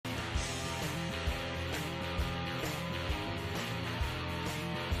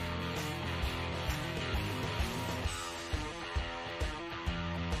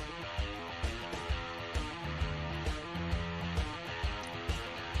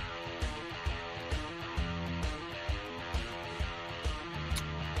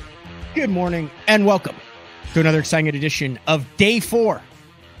Good morning and welcome to another exciting edition of Day 4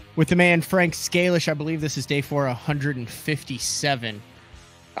 with the man Frank Scalish. I believe this is Day 4, 157.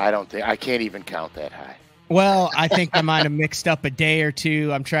 I can't even count that high. Well, I think I might have mixed up a day or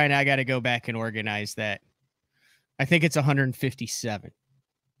two. I got to go back and organize that. I think it's 157.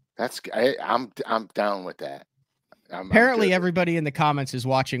 I'm down with that. Apparently everybody in the comments is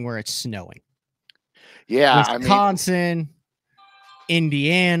watching where it's snowing. Yeah, Wisconsin,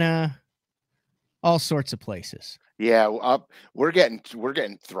 Indiana, all sorts of places. Yeah, we're getting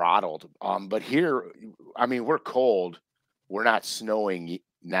throttled. But here, we're cold. We're not snowing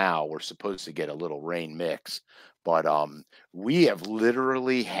now. We're supposed to get a little rain mix, but we have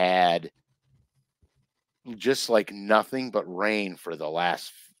literally had just like nothing but rain for the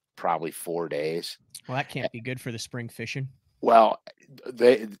last probably 4 days. Well, that can't be good for the spring fishing. Well,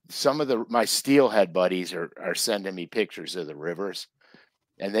 some of my steelhead buddies are sending me pictures of the rivers,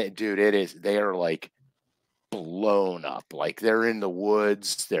 and they are like blown up. Like they're in the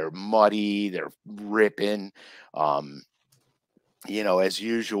woods, they're muddy, they're ripping. As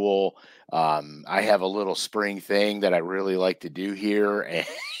usual, I have a little spring thing that I really like to do here,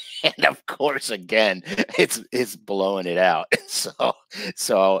 and of course, again, it's blowing it out. So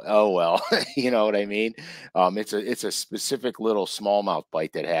oh well, you know what I mean. It's a specific little smallmouth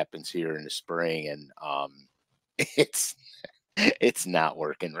bite that happens here in the spring, and it's not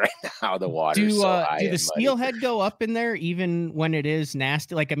working right now. The water's so high. Do the steelhead go up in there even when it is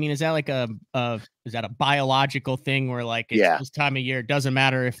nasty? Like, is that like is that a biological thing where like it's this time of year, it doesn't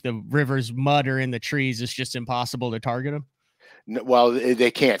matter if the river's mud or in the trees, it's just impossible to target them? Well, they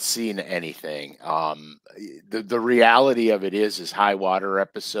can't see anything. The reality of it is high water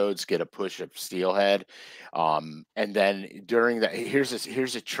episodes get a push of steelhead. And then during that,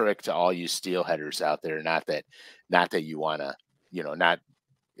 here's a trick to all you steelheaders out there. Not that you want to, not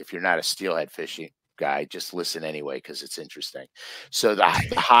if you're not a steelhead fishing guy, just listen anyway, because it's interesting. So the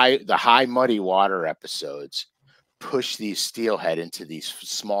high muddy water episodes push these steelhead into these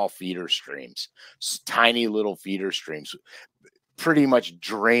small feeder streams, tiny little feeder streams, pretty much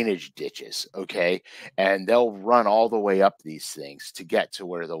drainage ditches, okay? And they'll run all the way up these things to get to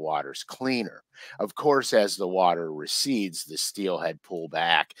where the water's cleaner. Of course, as the water recedes, the steelhead pull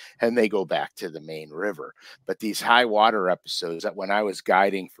back and they go back to the main river. But these high water episodes, that when I was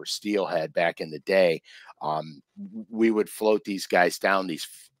guiding for steelhead back in the day, we would float these guys down these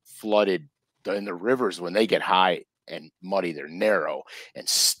flooded in the rivers. When they get high and muddy, they're narrow and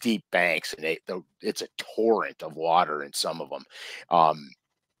steep banks, and it's a torrent of water in some of them.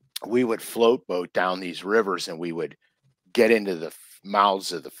 We would float boat down these rivers, and we would get into the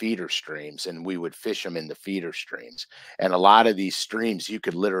mouths of the feeder streams, and we would fish them in the feeder streams. And a lot of these streams you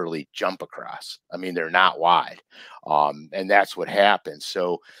could literally jump across. They're not wide, and that's what happens.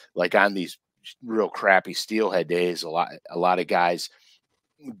 So like on these real crappy steelhead days, a lot of guys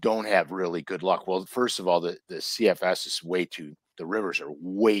don't have really good luck. Well, first of all, the CFS is the rivers are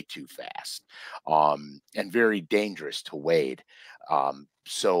way too fast, and very dangerous to wade.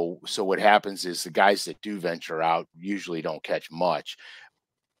 So what happens is the guys that do venture out usually don't catch much,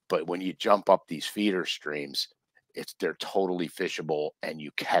 but when you jump up these feeder streams, they're totally fishable, and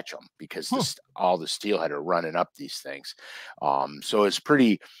you catch them because all the steelhead are running up these things. So it's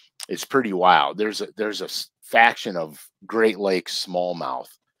pretty wild. There's a faction of Great Lakes smallmouth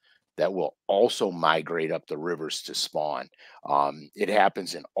that will also migrate up the rivers to spawn. It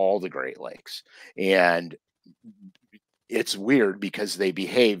happens in all the Great Lakes, and it's weird because they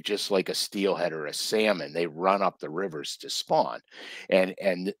behave just like a steelhead or a salmon. They run up the rivers to spawn,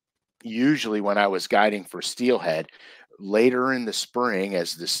 and usually when I was guiding for steelhead, later in the spring,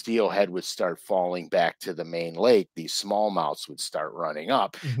 as the steelhead would start falling back to the main lake, these smallmouths would start running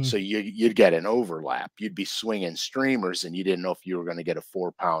up. So you'd get an overlap. You'd be swinging streamers, and you didn't know if you were going to get a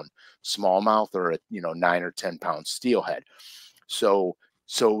 4-pound smallmouth or a 9 or 10 pound steelhead. So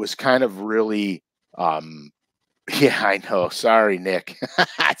it was kind of really, yeah, I know. Sorry, Nick.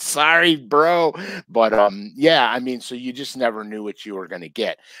 Sorry, bro. But yeah, so you just never knew what you were going to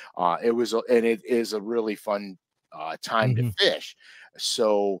get. It is a really fun time to fish.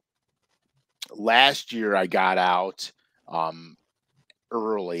 So last year I got out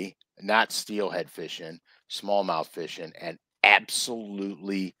early, not steelhead fishing, smallmouth fishing, and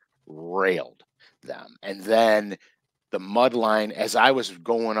absolutely railed them. And then the mud line, as I was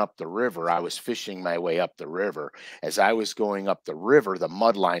going up the river, I was fishing my way up the river. As I was going up the river, the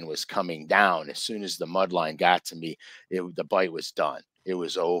mud line was coming down. As soon as the mud line got to me, the bite was done. It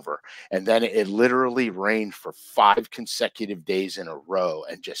was over. And then it literally rained for 5 consecutive days in a row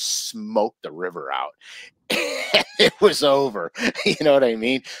and just smoked the river out. it was over. You know what I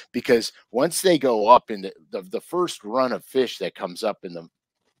mean? Because once they go up in the first run of fish that comes up in the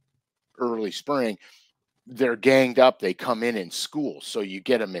early spring, they're ganged up. They come in schools, so you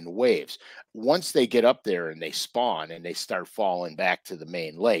get them in waves. Once they get up there and they spawn and they start falling back to the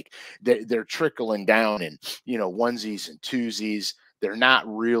main lake, they're trickling down in, you know, onesies and twosies. They're not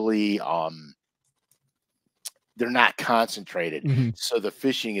really they're not concentrated, Mhm. so the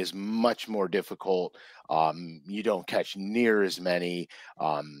fishing is much more difficult. You don't catch near as many.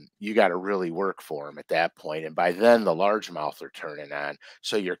 You got to really work for them at that point, and by then the largemouth are turning on,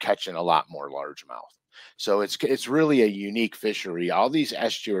 so you're catching a lot more largemouth. So it's really a unique fishery. All these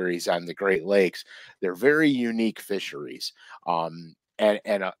estuaries on the Great Lakes, they're very unique fisheries.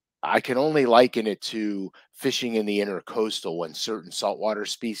 And I can only liken it to fishing in the intercoastal when certain saltwater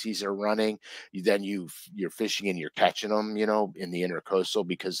species are running. Then you're fishing and you're catching them, you know, in the intercoastal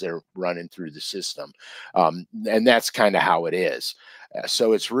because they're running through the system, and that's kind of how it is.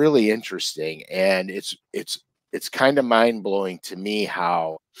 So it's really interesting, and it's kind of mind blowing to me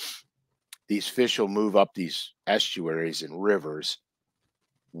how these fish will move up these estuaries and rivers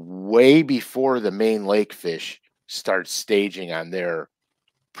way before the main lake fish start staging on their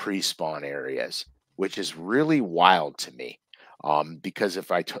pre-spawn areas, which is really wild to me. Because if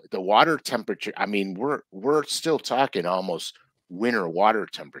the water temperature, I mean, we're still talking almost winter water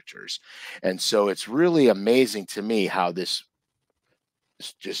temperatures, and so it's really amazing to me how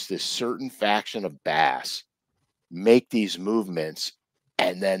just this certain faction of bass make these movements,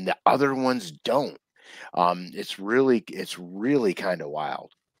 and then the other ones don't. It's really kind of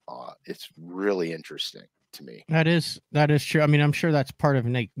wild. It's really interesting to me. That is true. I mean, I'm sure that's part of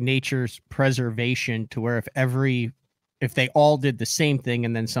nature's preservation to where if they all did the same thing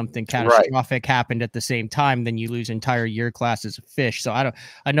and then something Right, catastrophic happened at the same time, then you lose entire year classes of fish. So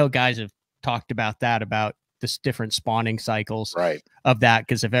I know guys have talked about that, about this different spawning cycles right. of that,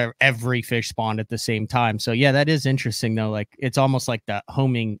 because if every fish spawned at the same time. So yeah, that is interesting though. Like it's almost like that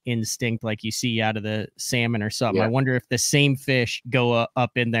homing instinct, like you see out of the salmon or something. I Yeah. wonder if the same fish go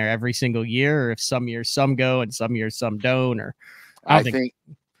up in there every single year, or if some years some go and some years some don't, or I I don't think. think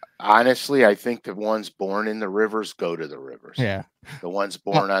Honestly, I think the ones born in the rivers go to the rivers. Yeah. The ones Uh,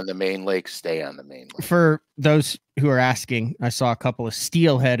 born on the main lake stay on the main lake. for those who are asking, I saw a couple of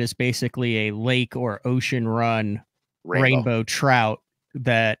steelhead is basically a lake or ocean run Rainbow. rainbow trout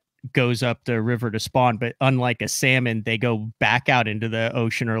that goes up the river to spawn. But unlike a salmon, they go back out into the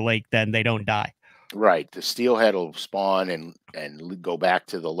ocean or lake, then they don't die. Right. The steelhead will spawn and go back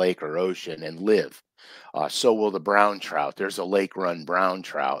to the lake or ocean and live. So will the brown trout. There's a lake run brown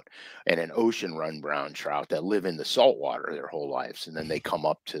trout and an ocean run brown trout that live in the salt water their whole lives, and then they come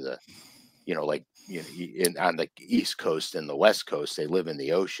up to the, you know, like, you know, on the east coast and the west coast, they live in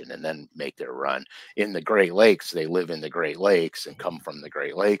the ocean and then make their run. In the Great Lakes, they live in the Great Lakes and come from the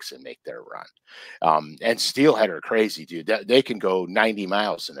Great Lakes and make their run. And steelhead are crazy, dude. They can go 90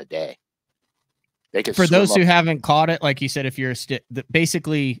 miles in a day. They can For swim those up. who haven't caught it, like you said, if you're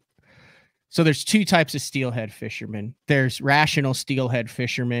basically, so there's two types of steelhead fishermen. There's rational steelhead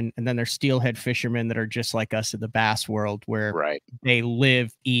fishermen, and then there's steelhead fishermen that are just like us in the bass world, where Right. they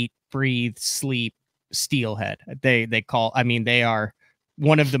live, eat, breathe, sleep steelhead. They call, I mean, they are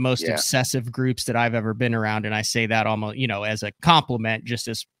one of the most Yeah. obsessive groups that I've ever been around, and I say that almost, you know, as a compliment, just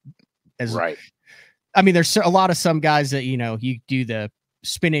as Right. I mean, there's a lot of some guys that, you know, you do the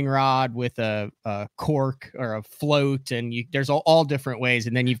spinning rod with a cork or a float, and there's all different ways.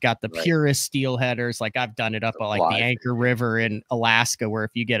 And then you've got the Right. purest steel headers. Like I've done it up at like the Fly Anchor fishing. River in Alaska, where if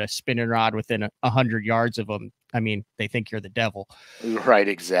you get a spinning rod within 100 yards of them, I mean, they think you're the devil. Right,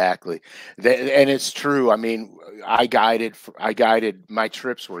 exactly. And it's true. I mean, I guided my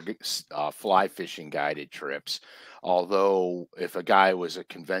trips were fly fishing guided trips. Although if a guy was a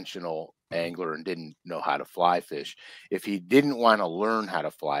conventional angler and didn't know how to fly fish, if he didn't want to learn how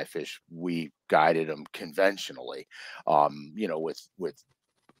to fly fish, we guided him conventionally. You know, with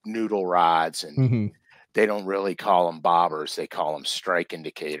noodle rods, and Hmm. they don't really call them bobbers; they call them strike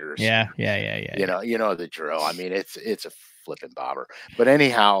indicators. Yeah, yeah, yeah, yeah, yeah. You know the drill. I mean, it's a flipping bobber. But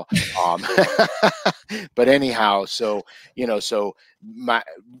anyhow, um, but anyhow, so, you know, so my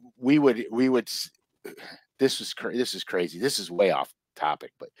we would. This is crazy. This is way off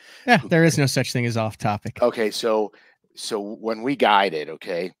topic, but Yeah, who there is cares? no such thing as off topic. Okay, so when we guided,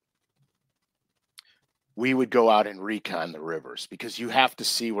 okay, we would go out and recon the rivers, because you have to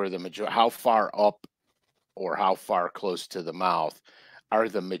see where how far up or how far close to the mouth are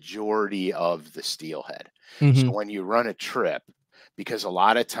the majority of the steelhead. So Hmm. when you run a trip, because a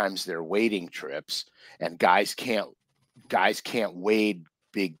lot of times they're wading trips, and guys can't wade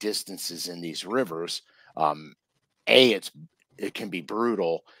big distances in these rivers A, it can be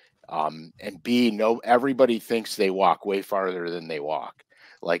brutal, and B, no, everybody thinks they walk way farther than they walk.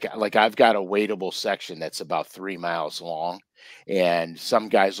 Like I've got a wadeable section that's about 3 miles long, and some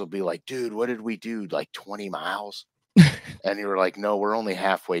guys will be like, "Dude, what did we do? Like 20 miles?" And you were like, "No, we're only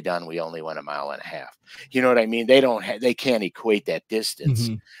halfway done. We only went a mile and a half." You know what I mean? They can't equate that distance.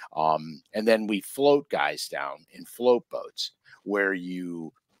 Hmm. And then we float guys down in float boats where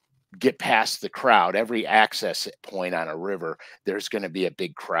you get past the crowd. Every access point on a river, there's going to be a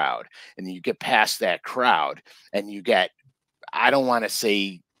big crowd, and you get past that crowd, and you get, I don't want to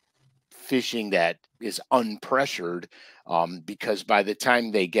say fishing that is unpressured, because by the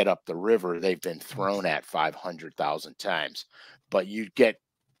time they get up the river, they've been thrown at 500,000 times. But you get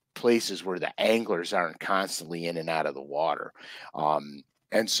places where the anglers aren't constantly in and out of the water.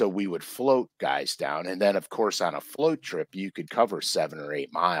 And so we would float guys down. And then, of course, on a float trip, you could cover 7 or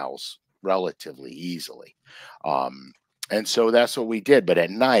 8 miles relatively easily. And so that's what we did. But at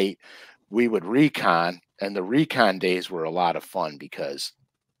night, we would recon, and the recon days were a lot of fun because,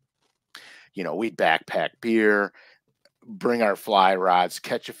 we'd backpack beer, bring our fly rods,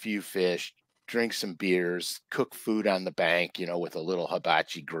 catch a few fish, drink some beers, cook food on the bank, with a little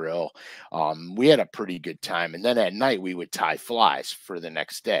hibachi grill. We had a pretty good time. And then at night we would tie flies for the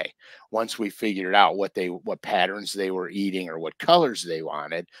next day. Once we figured out what patterns they were eating or what colors they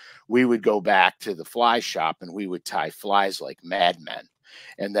wanted, we would go back to the fly shop and we would tie flies like madmen.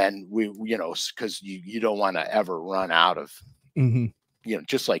 And then because you don't want to ever run out of, Hmm.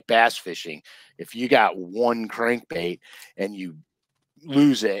 just like bass fishing, if you got one crankbait and you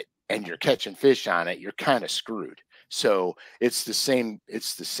lose it and you're catching fish on it, you're kind of screwed. So it's the same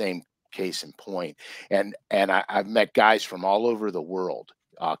case in point. And I've met guys from all over the world,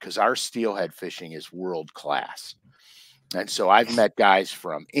 because our steelhead fishing is world class. And so I've met guys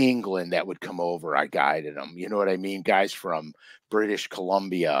from England that would come over. I guided them. You know what I mean? Guys from British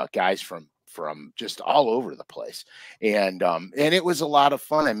Columbia, guys from just all over the place. And it was a lot of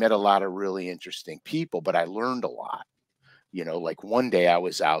fun. I met a lot of really interesting people, but I learned a lot. Like one day I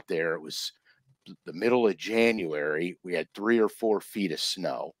was out there, it was the middle of January. We had 3 or 4 feet of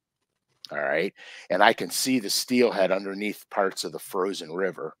snow. All right. And I can see the steelhead underneath parts of the frozen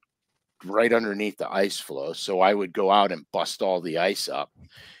river, right underneath the ice flow. So I would go out and bust all the ice up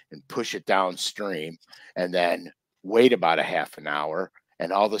and push it downstream, and then wait about a half an hour,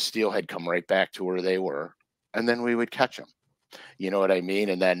 and all the steelhead come right back to where they were, and then we would catch them. You know what I mean?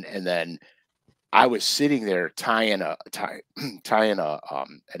 And then I was sitting there tying an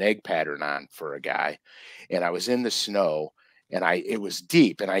egg pattern on for a guy, and I was in the snow, and it was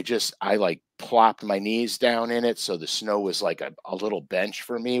deep, and I like plopped my knees down in it, so the snow was like a little bench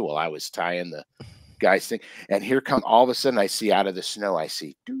for me while I was tying the guy's thing. And here come all of a sudden I see out of the snow, I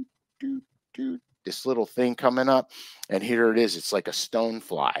see doot, doot, doot, this little thing coming up, and here it is. It's like a stone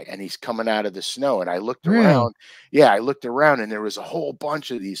fly, and he's coming out of the snow. And I looked Really? around. Yeah, I looked around, and there was a whole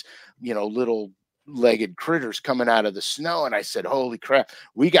bunch of these, little legged critters coming out of the snow. And I said, "Holy crap,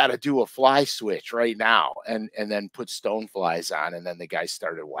 we got to do a fly switch right now," and then put stone flies on. And then the guy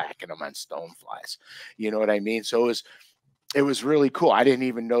started whacking them on stone flies. You know what I mean? So it was really cool. I didn't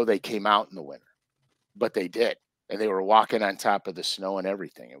even know they came out in the winter, but they did, and they were walking on top of the snow and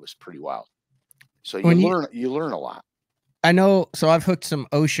everything. It was pretty wild. So you When you, learn a lot. I know, so I've hooked some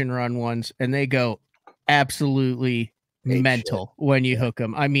ocean run ones, and they go absolutely Ape shit. mental when you Yeah. hook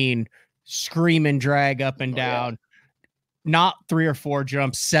them. I mean, scream and drag up and Oh yeah. down, not 3 or 4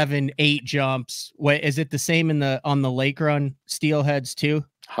 jumps, 7, 8 jumps. What is it the same on the lake run steelheads too?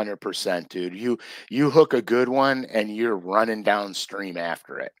 100%, dude. You hook a good one and you're running downstream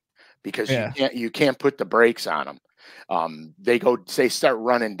after it because you Yeah. can't put the brakes on them. They start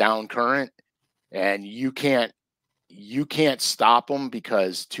running down current, and you can't stop them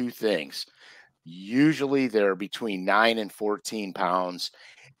because two things. Usually they're between 9 and 14 pounds,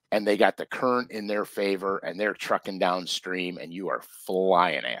 and they got the current in their favor, and they're trucking downstream, and you are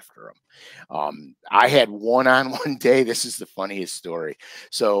flying after them. I had one on one day. This is the funniest story.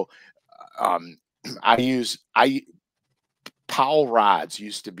 So, um, I Powell Rods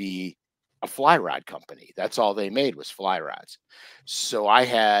used to be a fly rod company. That's all they made was fly rods. So I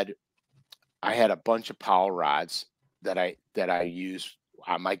had a bunch of Powell rods that I use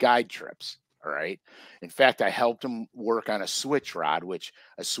on my guide trips. All right. In fact, I helped them work on a switch rod, which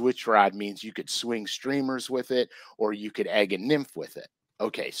a switch rod means you could swing streamers with it or you could egg a nymph with it.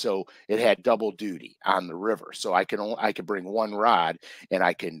 Okay, so it had double duty on the river. So I could bring one rod and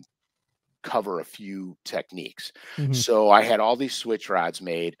I can cover a few techniques. Hmm. So I had all these switch rods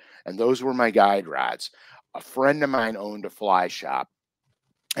made, and those were my guide rods. A friend of mine owned a fly shop,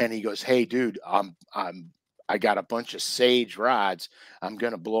 And he goes, "Hey, dude, I got a bunch of sage rods. I'm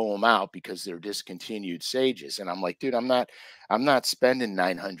gonna blow them out because they're discontinued sages." And I'm like, "Dude, I'm not spending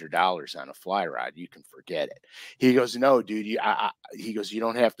 $900 on a fly rod. You can forget it." He goes, "No, dude. He goes, "You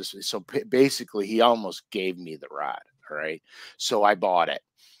don't have to." So basically, he almost gave me the rod. All right. So I bought it,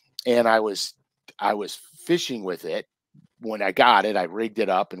 and I was fishing with it. When I got it, I rigged it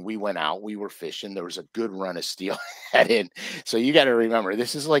up and we went out. We were fishing. There was a good run of steelhead in. So you got to remember,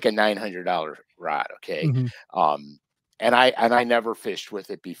 this is like a $900 rod, okay? Hmm. Um, and I never fished with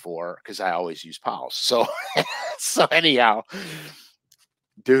it before because I always use pals. So so anyhow,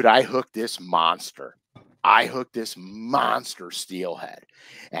 dude, I hooked this monster steelhead,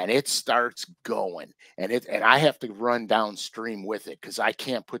 and it starts going, and I have to run downstream with it because I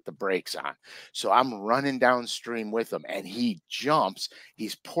can't put the brakes on. So I'm running downstream with him, and he jumps.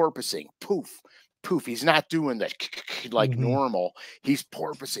 He's porpoising, poof, poof. He's not doing the like Hmm. normal. He's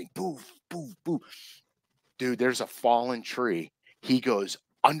porpoising, poof, poof, poof. Dude, there's a fallen tree. He goes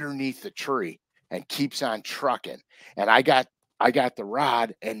underneath the tree and keeps on trucking. And I got the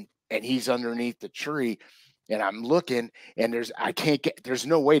rod, and he's underneath the tree, and I'm looking, and I can't get, there's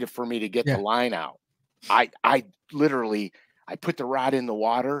no way for me to get the Yeah. line out. I literally, I put the rod in the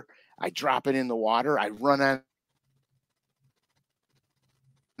water, I drop it in the water, I run on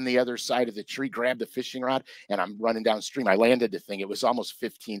the other side of the tree, grab the fishing rod, and I'm running downstream. I landed the thing. It was almost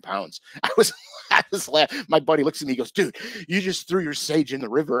 15 pounds. I was laughing. My buddy looks at me, he goes, "Dude, you just threw your sage in the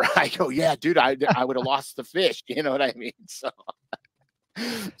river." I go, "Yeah, dude, I would have lost the fish." You know what I mean? So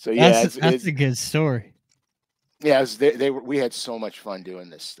yeah, That's a good story. yeah, we had so much fun doing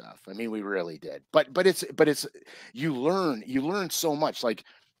this stuff. I mean, we really did. But it's you learn so much. Like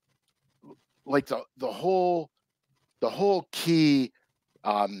the whole key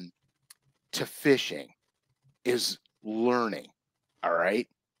um to fishing is learning. All right.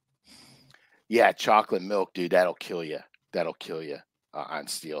 Yeah, chocolate milk, dude, that'll kill you. That'll kill you on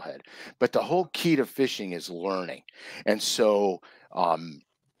steelhead. But the whole key to fishing is learning. And so, um,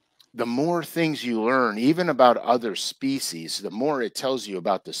 the more things you learn, even about other species, the more it tells you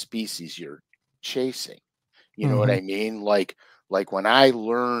about the species you're chasing. You know what Hmm. I mean? Like when I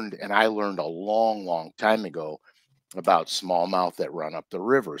learned, and I learned a long, long time ago about smallmouth that run up the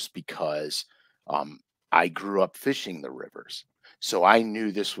rivers because um, I grew up fishing the rivers. So I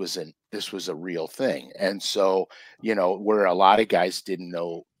knew this was a real thing. And so, where a lot of guys didn't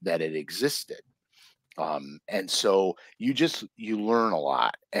know that it existed. And so you learn a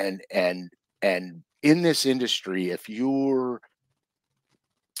lot. And in this industry, if you're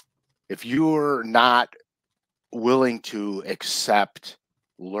not willing to accept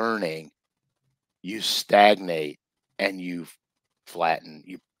learning, you stagnate and you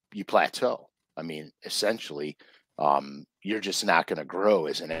plateau. I mean, essentially, you're just not going to grow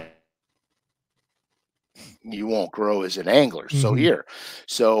you won't grow as an angler. So Hmm. here,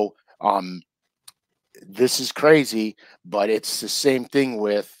 so this is crazy, but it's the same thing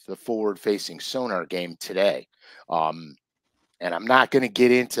with the forward-facing sonar game today. Um, and I'm not going to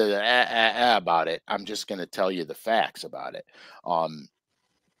get into the about it. I'm just going to tell you the facts about it. Um,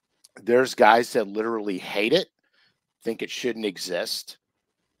 there's guys that literally hate it, think it shouldn't exist.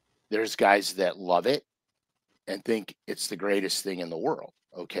 There's guys that love it and think it's the greatest thing in the world.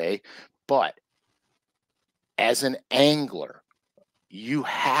 Okay. But as an angler, you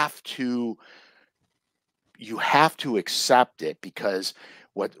have to accept it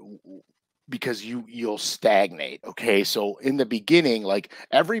what because you'll stagnate. Okay, so in the beginning, like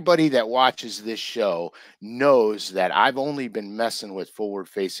everybody that watches this show knows that I've only been messing with forward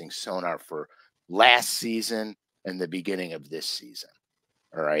facing sonar for last season and the beginning of this season.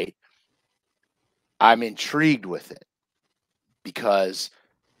 All right, I'm intrigued with it because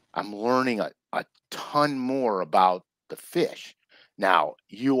I'm learning a ton more about the fish. Now,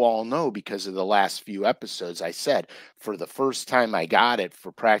 you all know because of the last few episodes, I said for the first time I got it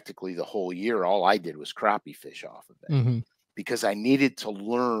for practically the whole year, all I did was crappie fish off of it Hmm. because I needed to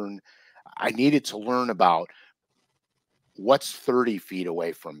learn. I needed to learn about what's 30 feet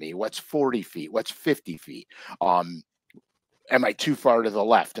away from me, what's 40 feet, what's 50 feet. Um, am I too far to the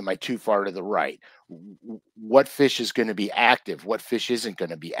left? Am I too far to the right? What fish is going to be active? What fish isn't going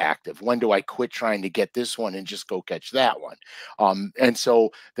to be active? When do I quit trying to get this one and just go catch that one? And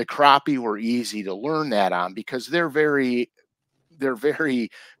so the crappie were easy to learn that on because they're very,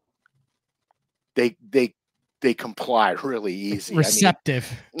 they, they comply really easy. I mean, Receptive.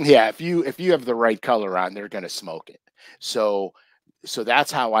 yeah, if you have the right color on, they're going to smoke it. So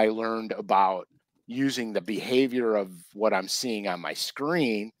that's how I learned about using the behavior of what I'm seeing on my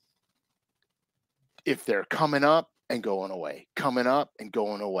screen. If they're coming up and going away, coming up and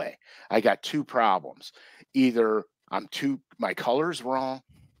going away. I got two problems. Either my color's wrong,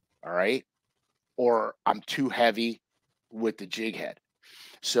 all right, or I'm too heavy with the jig head.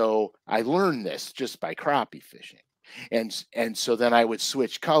 So I learned this just by crappie fishing. And so then I would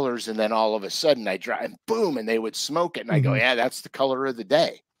switch colors, and then all of a sudden I dry and boom, and they would smoke it. And I go, yeah, that's the color of the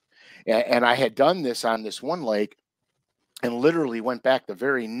day. And I had done this on this one lake and literally went back the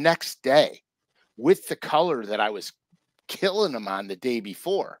very next day with the color that I was killing them on the day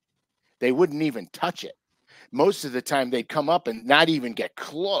before. They wouldn't even touch it. Most of the time they'd come up and not even get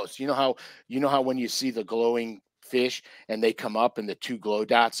close. You know how when you see the glowing fish and they come up and the two glow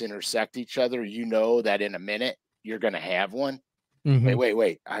dots intersect each other, you know that in a minute you're going to have one.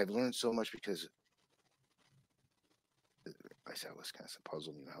 Wait. I've learned so much because I said Wisconsin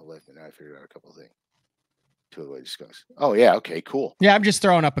puzzled me how left, and now I figured out a couple of things. To discuss. Oh yeah, okay, cool. Yeah, I'm just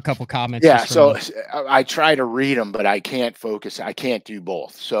throwing up a couple comments. Yeah, so I try to read them, but I can't focus. I can't do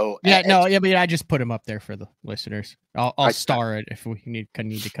both. So yeah, no, yeah, but I just put them up there for the listeners. I'll star it if we need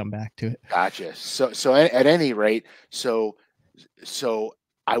to come back to it. Gotcha. So at any rate, so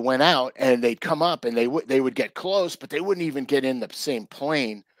I went out and they'd come up and they would get close, but they wouldn't even get in the same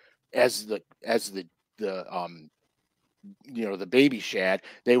plane as the the baby shad.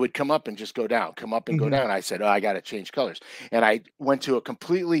 They would come up and just go down, come up and go down. I said, oh, I got to change colors. And I went to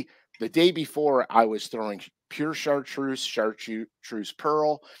the day before I was throwing pure chartreuse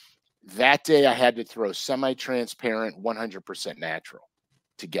pearl. That day I had to throw semi-transparent, 100% natural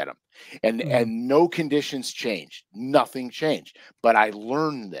to get them. And no conditions changed. Nothing changed. But I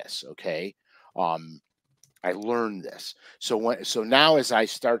learned this, okay? I learned this. So now as I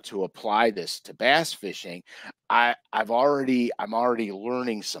start to apply this to bass fishing, I'm already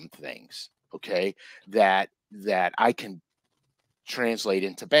learning some things, okay, that I can translate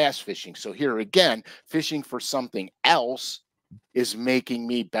into bass fishing. So here again, fishing for something else is making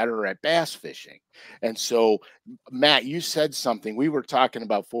me better at bass fishing. And so, Matt, you said something. We were talking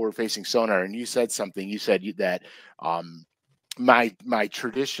about forward-facing sonar, and you said something. You said that my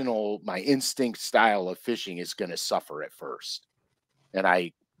instinct style of fishing is going to suffer at first. And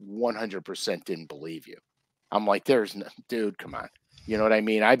I 100% didn't believe you. I'm like, dude, come on. You know what I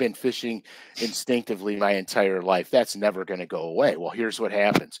mean? I've been fishing instinctively my entire life. That's never going to go away. Well, here's what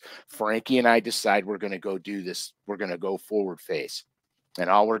happens. Frankie and I decide we're going to go do this. We're going to go forward face. And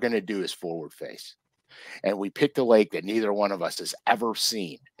all we're going to do is forward face. And we picked a lake that neither one of us has ever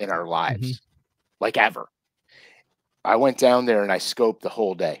seen in our lives, like ever. I went down there and I scoped the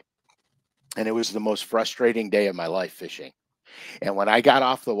whole day. And it was the most frustrating day of my life fishing. And when I got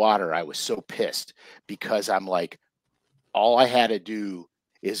off the water, I was so pissed because I'm like, all I had to do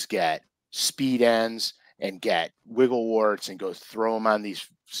is get speed ends and get wiggle warts and go throw them on these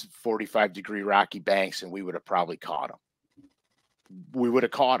 45-degree rocky banks, and we would have probably caught them. We would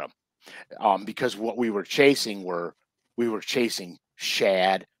have caught them because what we were chasing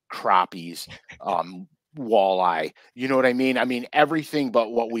shad, crappies, walleye. You know what I mean? I mean, everything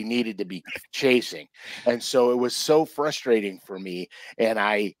but what we needed to be chasing. And so it was so frustrating for me. And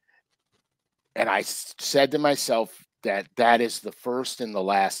I said to myself that is the first and the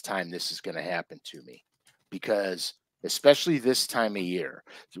last time this is going to happen to me, because especially this time of year,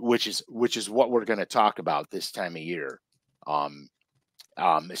 which is what we're going to talk about this time of year.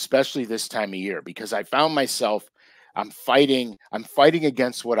 Especially this time of year, because I found myself, I'm fighting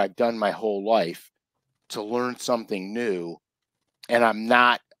against what I've done my whole life to learn something new, and I'm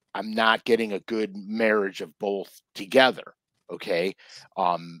not getting a good marriage of both together. Okay.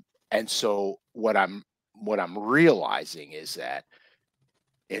 And so what I'm realizing is that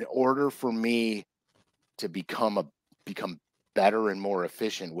in order for me to become better and more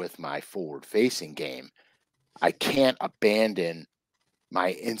efficient with my forward facing game, I can't abandon my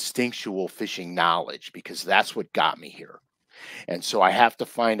instinctual fishing knowledge, because that's what got me here. And so I have to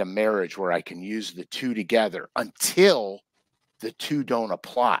find a marriage where I can use the two together until the two don't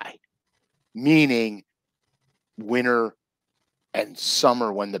apply, meaning winter and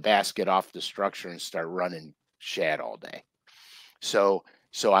summer when the bass get off the structure and start running shad all day. So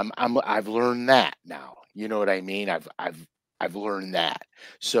I've learned that now. You know what I mean? I've learned that.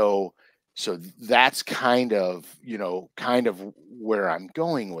 So that's kind of where I'm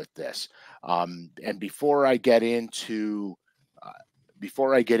going with this. And before I get into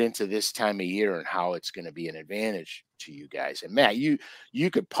this time of year and how it's going to be an advantage to you guys, and Matt, you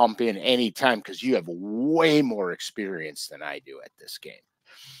could pump in any time because you have way more experience than I do at this game.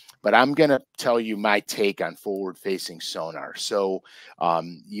 But I'm going to tell you my take on forward-facing sonar. So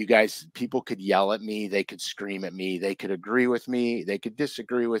you guys, people could yell at me. They could scream at me. They could agree with me. They could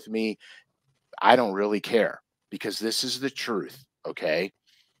disagree with me. I don't really care. because this is the truth, okay?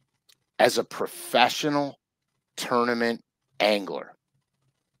 As a professional tournament angler,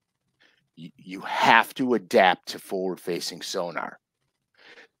 you have to adapt to forward-facing sonar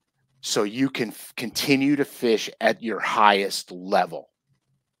so you can continue to fish at your highest level.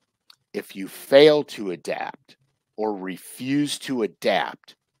 If you fail to adapt or refuse to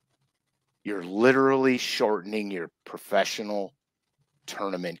adapt, you're literally shortening your professional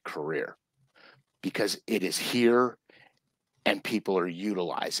tournament career, because it is here and people are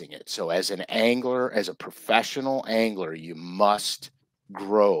utilizing it. So as an angler, as a professional angler, you must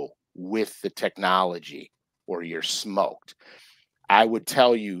grow with the technology or you're smoked. I would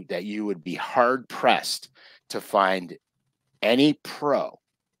tell you that you would be hard pressed to find any pro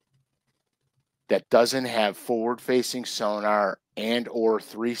that doesn't have forward-facing sonar and or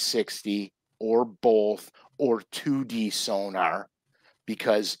 360 or both or 2D sonar,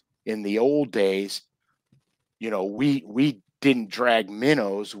 because in the old days, you know, we didn't drag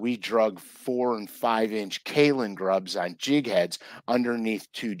minnows, we drug 4 and 5 inch kaolin grubs on jig heads underneath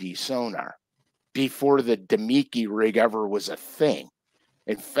 2D sonar before the Demiki rig ever was a thing.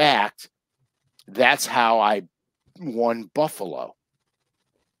 In fact, that's how I won buffalo.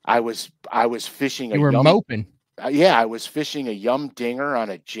 I was fishing you were moping. Yeah, I was fishing a yum dinger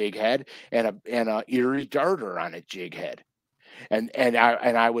on a jig head and a Erie darter on a jig head. And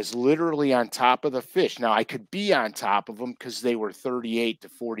I was literally on top of the fish. Now I could be on top of them because they were 38 to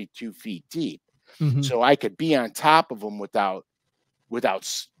 42 feet deep. Mm-hmm. So I could be on top of them without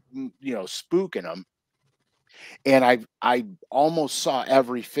you know, spooking them. And I almost saw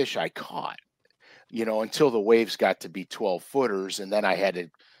every fish I caught, you know, until the waves got to be 12 footers, and then I had to,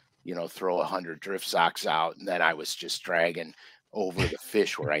 you know, throw 100 drift socks out, and then I was just dragging over the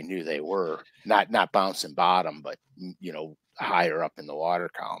fish where I knew they were, not bouncing bottom, but you know, higher up in the water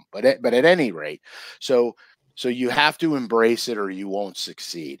column. But at any rate, so you have to embrace it or you won't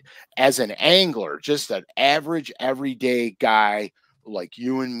succeed. As an angler, just an average everyday guy like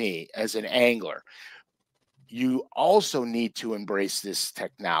you and me, as an angler, you also need to embrace this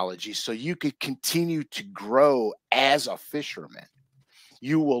technology so you could continue to grow as a fisherman.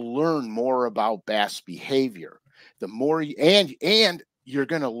 You will learn more about bass behavior. The more and you're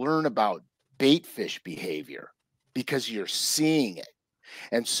going to learn about bait fish behavior because you're seeing it.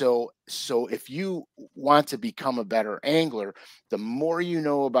 And so if you want to become a better angler, the more you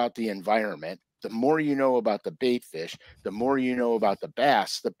know about the environment, the more you know about the bait fish, the more you know about the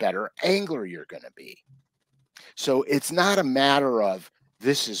bass, the better angler you're going to be. So it's not a matter of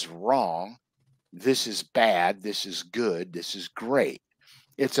this is wrong, this is bad, this is good, this is great.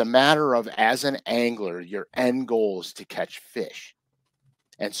 It's a matter of, as an angler, your end goal is to catch fish.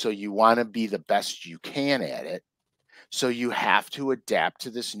 And so you want to be the best you can at it. So you have to adapt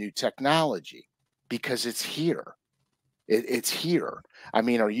to this new technology because it's here. It's here. I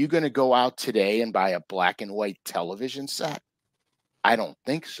mean, are you going to go out today and buy a black and white television set? I don't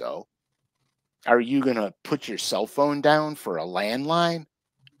think so. Are you going to put your cell phone down for a landline?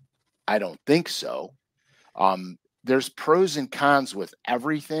 I don't think so. There's pros and cons with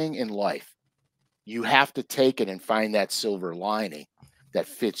everything in life. You have to take it and find that silver lining that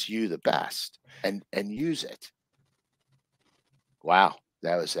fits you the best and use it. Wow,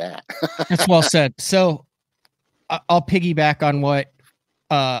 that was that. That's well said. So I'll piggyback on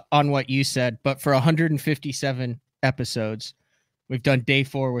what you said, but for 157 episodes, we've done day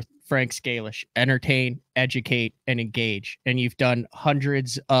 4 with Frank Scalish, entertain, educate, and engage. And you've done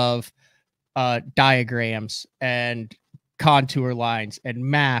hundreds of diagrams and contour lines and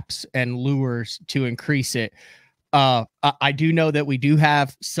maps and lures to increase it. I do know that we do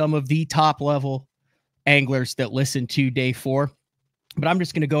have some of the top level anglers that listen to day 4, but I'm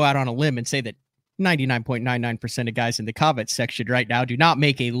just going to go out on a limb and say that 99.99% of guys in the comments section right now do not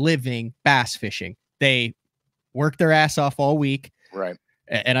make a living bass fishing. They work their ass off all week. Right.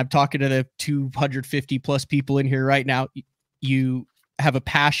 And I'm talking to the 250 plus people in here right now. You have a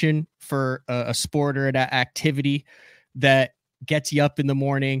passion for a sport or an activity that gets you up in the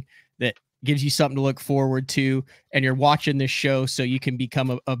morning, that gives you something to look forward to, and you're watching this show so you can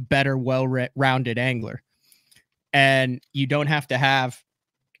become a better, well-rounded angler. And you don't have to have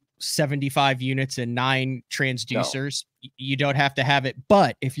 75 units and 9 transducers. No. You don't have to have it.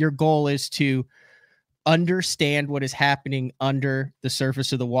 But if your goal is to understand what is happening under the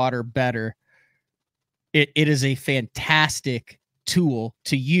surface of the water better, it is a fantastic tool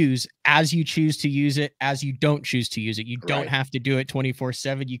to use as you choose to use it, as you don't choose to use it. You don't have to do it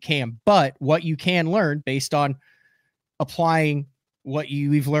 24/7. You can, but what you can learn based on applying what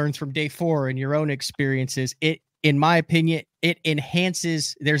you've learned from day 4 and your own experiences, it, in my opinion, it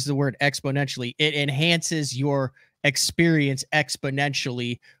enhances, there's the word exponentially, it enhances your experience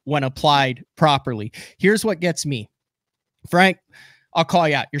exponentially when applied properly. Here's what gets me. Frank, I'll call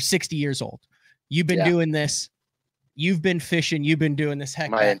you out. You're 60 years old. You've been doing this. You've been fishing. You've been doing this.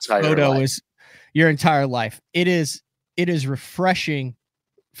 Heck, my that entire photo life. is your entire life. It is refreshing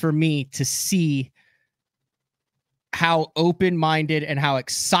for me to see how open-minded and how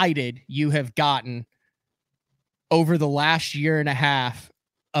excited you have gotten over the last year and a half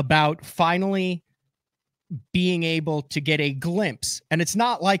about finally being able to get a glimpse. And it's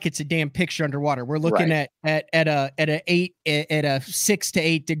not like it's a damn picture underwater. We're looking at a 6 to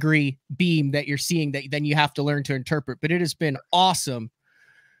 8 degree beam that you're seeing that then you have to learn to interpret. But it has been awesome.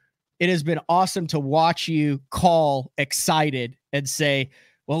 It has been awesome to watch you call excited and say,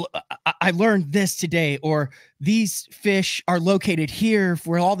 well, I learned this today, or these fish are located here.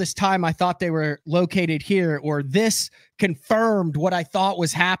 For all this time, I thought they were located here, or this confirmed what I thought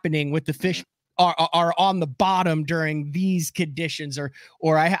was happening with the fish are on the bottom during these conditions, or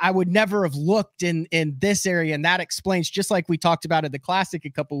I would never have looked in this area. And that explains, just like we talked about at the Classic a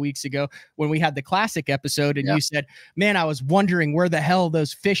couple weeks ago when we had the Classic episode, and you said, man, I was wondering where the hell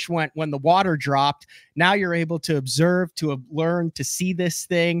those fish went when the water dropped. Now you're able to observe, to have learned, to see this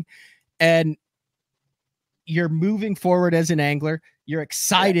thing, and you're moving forward as an angler. You're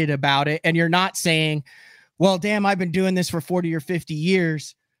excited about it, and you're not saying, well, damn, I've been doing this for 40 or 50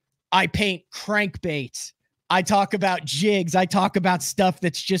 years. I paint crankbaits. I talk about jigs. I talk about stuff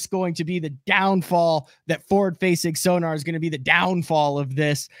that's just going to be the downfall, that forward-facing sonar is going to be the downfall of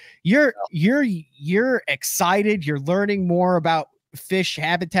this. You're excited. You're learning more about fish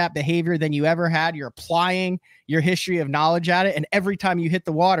habitat behavior than you ever had. You're applying your history of knowledge at it. And every time you hit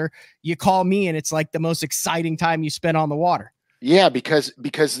the water, you call me, and it's like the most exciting time you spend on the water. Yeah, because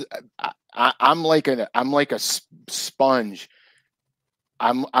I'm like a sponge.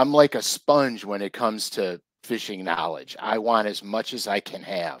 I'm like a sponge when it comes to fishing knowledge. I want as much as I can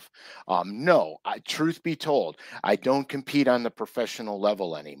have. No, truth be told, I don't compete on the professional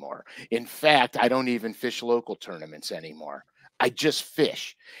level anymore. In fact, I don't even fish local tournaments anymore. I just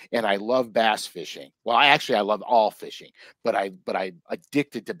fish, and I love bass fishing. Well, I love all fishing, but I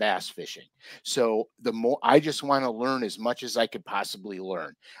addicted to bass fishing. So the more, I just want to learn as much as I could possibly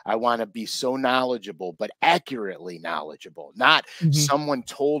learn. I want to be so knowledgeable, but accurately knowledgeable. Not someone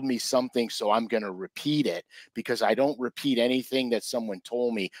told me something, so I'm going to repeat it, because I don't repeat anything that someone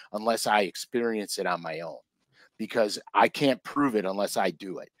told me unless I experience it on my own, because I can't prove it unless I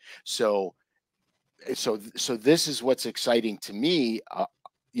do it. So this is what's exciting to me,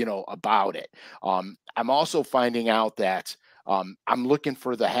 about it. I'm also finding out that I'm looking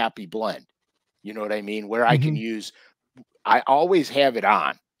for the happy blend. You know what I mean? Where I can use, I always have it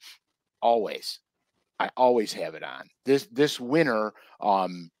on. Always. I always have it on. This winter,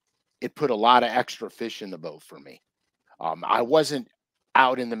 it put a lot of extra fish in the boat for me. I wasn't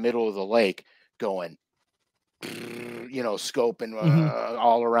out in the middle of the lake going, scoping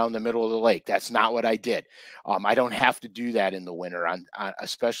all around the middle of the lake. That's not what I did. I don't have to do that in the winter, on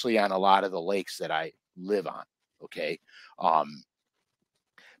especially on a lot of the lakes that I live on. Okay.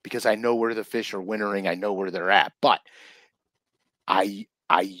 Because I know where the fish are wintering. I know where they're at, but I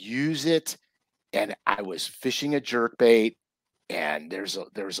use it, and I was fishing a jerkbait, and there's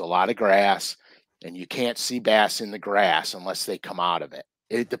a lot of grass, and you can't see bass in the grass unless they come out of it.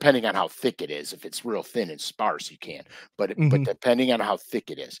 Depending on how thick it is. If it's real thin and sparse, you can. But depending on how thick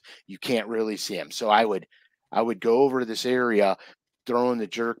it is, you can't really see them. So I would go over to this area, throwing the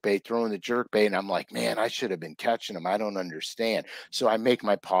jerkbait, and I'm like, man, I should have been catching them. I don't understand. So I make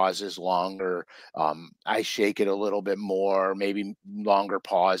my pauses longer. I shake it a little bit more, maybe longer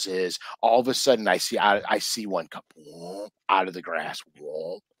pauses. All of a sudden, I see one come out of the grass.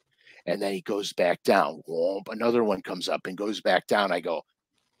 And then he goes back down. Another one comes up and goes back down. I go,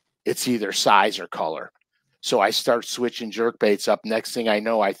 it's either size or color. So I start switching jerkbaits up. Next thing I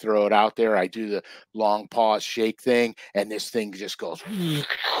know, I throw it out there. I do the long pause shake thing, and this thing just goes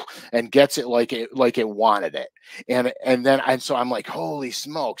and gets it like it wanted it. And so I'm like, holy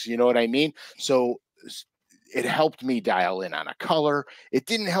smokes, you know what I mean? So it helped me dial in on a color. It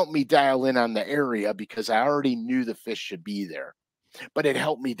didn't help me dial in on the area, because I already knew the fish should be there. But it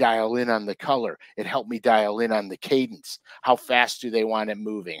helped me dial in on the color. It helped me dial in on the cadence. How fast do they want it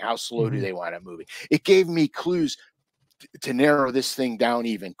moving? How slow do they want it moving? It gave me clues to narrow this thing down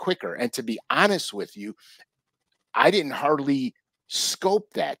even quicker. And to be honest with you, I didn't hardly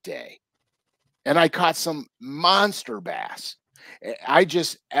scope that day. And I caught some monster bass.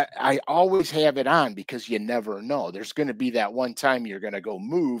 I always have it on because you never know. There's going to be that one time you're going to go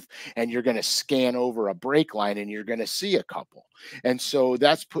move and you're going to scan over a brake line and you're going to see a couple. And so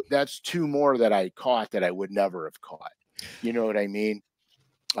that's two more that I caught that I would never have caught. You know what I mean?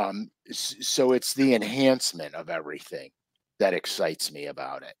 So it's the enhancement of everything that excites me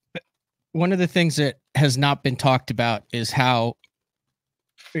about it. One of the things that has not been talked about is how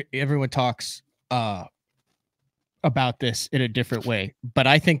everyone talks about this in a different way. But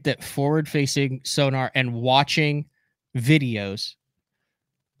I think that forward-facing sonar and watching videos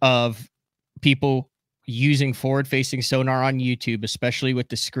of people using forward-facing sonar on YouTube, especially with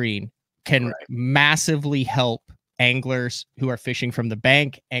the screen, can massively help anglers who are fishing from the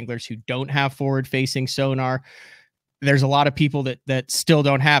bank, anglers who don't have forward-facing sonar. There's a lot of people that still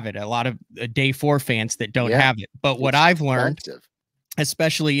don't have it. A lot of day 4 fans that don't have it. But what I've learned,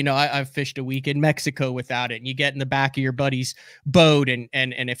 especially, you know, I've fished a week in Mexico without it, and you get in the back of your buddy's boat, and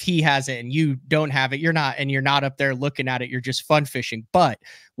if he has it and you don't have it, you're not up there looking at it. You're just fun fishing. But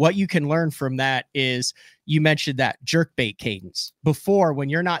what you can learn from that is, you mentioned that jerkbait cadence before, when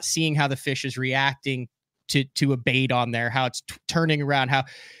you're not seeing how the fish is reacting to a bait on there, how it's turning around, how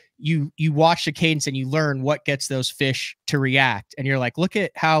you watch the cadence and you learn what gets those fish to react. And you're like, look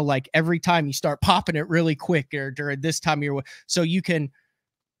at how, like, every time you start popping it really quick, or during this time of year, so you can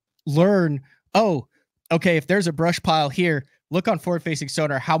learn, oh, okay, if there's a brush pile here, look on forward facing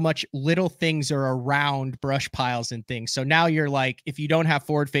sonar, how much little things are around brush piles and things. So now you're like, if you don't have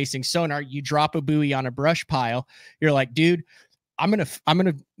forward facing sonar, you drop a buoy on a brush pile, you're like, dude, I'm going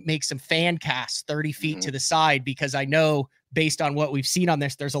to make some fan casts 30 feet to the side, because I know, based on what we've seen on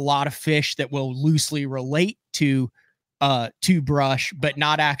this, there's a lot of fish that will loosely relate to brush, but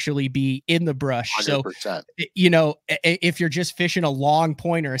not actually be in the brush. 100%. So, you know, if you're just fishing a long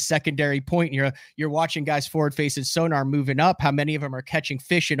point or a secondary point, and you're watching guys forward facing sonar moving up, how many of them are catching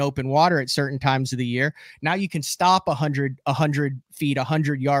fish in open water at certain times of the year. Now you can stop 100 feet,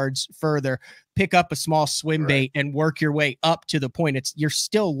 100 yards further, pick up a small swim bait, and work your way up to the point. You're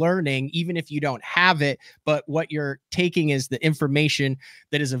still learning, even if you don't have it, but what you're taking is the information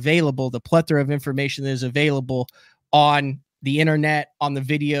that is available, the plethora of information that is available on the internet, on the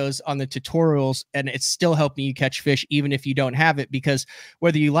videos, on the tutorials, and it's still helping you catch fish, even if you don't have it, because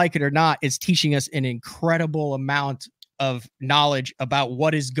whether you like it or not, it's teaching us an incredible amount of knowledge about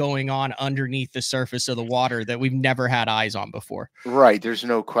what is going on underneath the surface of the water that we've never had eyes on before. Right. There's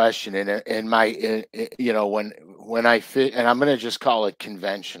no question. And you know, when I fit, and I'm going to just call it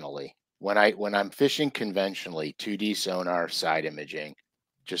conventionally, when I'm fishing conventionally, 2D sonar, side imaging,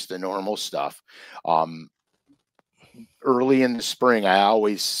 just the normal stuff. Early in the spring, I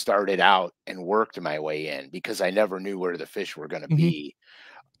always started out and worked my way in, because I never knew where the fish were going to be.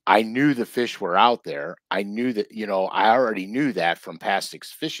 I knew the fish were out there. I knew that, you know, I already knew that from past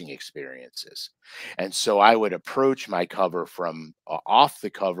fishing experiences. And so I would approach my cover from off the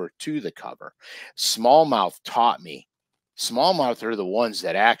cover to the cover. Smallmouth taught me. Smallmouth are the ones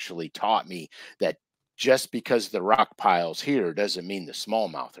that actually taught me that just because the rock pile's here doesn't mean the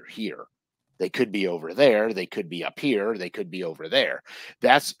smallmouth are here. They could be over there, they could be up here, they could be over there.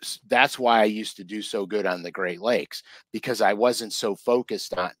 That's why I used to do so good on the Great Lakes, because I wasn't so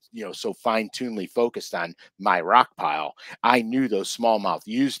focused on, you know, so fine-tunedly focused on my rock pile. I knew those smallmouth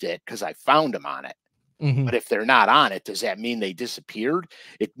used it because I found them on it. But if they're not on it, does that mean they disappeared?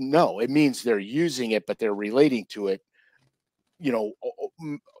 No, it means they're using it, but they're relating to it, you know,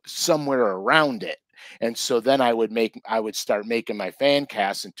 somewhere around it. And so then I would start making my fan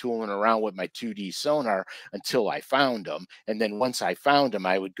casts and tooling around with my 2D sonar until I found them. And then once I found them,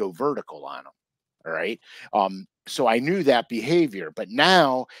 I would go vertical on them. All right. So I knew that behavior, but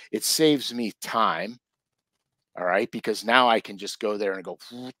now it saves me time. All right, because now I can just go there and go,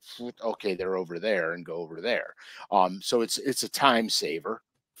 okay, they're over there, and go over there. So it's a time saver,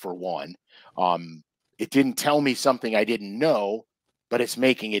 for one. It didn't tell me something I didn't know, but it's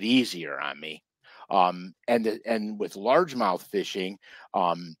making it easier on me. And with largemouth fishing,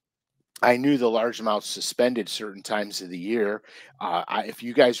 I knew the largemouth suspended certain times of the year. If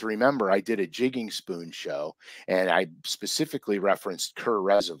you guys remember, I did a jigging spoon show, and I specifically referenced Kerr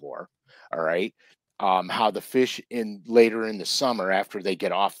Reservoir. All right. How the fish later in the summer, after they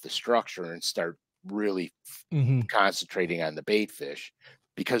get off the structure and start really concentrating on the bait fish,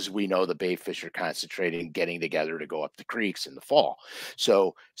 because we know the bait fish are concentrating, getting together to go up the creeks in the fall.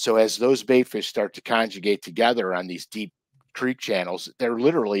 So as those bait fish start to conjugate together on these deep creek channels, they're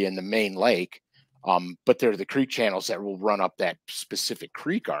literally in the main lake, but they're the creek channels that will run up that specific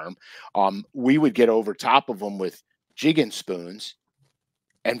creek arm. We would get over top of them with jigging spoons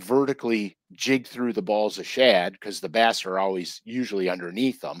and vertically jig through the balls of shad, because the bass are always usually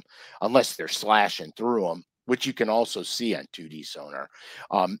underneath them, unless they're slashing through them, which you can also see on 2D sonar.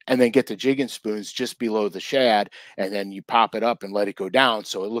 And then get the jigging spoons just below the shad, and then you pop it up and let it go down,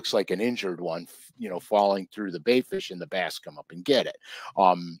 so it looks like an injured one, falling through the bait fish, and the bass come up and get it.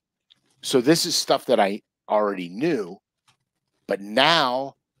 So this is stuff that I already knew, but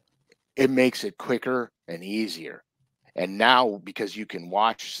now it makes it quicker and easier. And now, because you can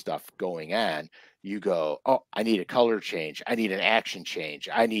watch stuff going on, you go, oh, I need a color change. I need an action change.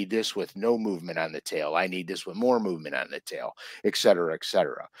 I need this with no movement on the tail. I need this with more movement on the tail, et cetera, et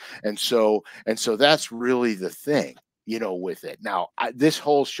cetera. And so that's really the thing, with it. Now, this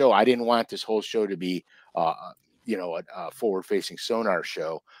whole show, I didn't want this whole show to be, a forward-facing sonar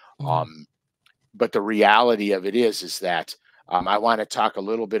show. But the reality of it is that I want to talk a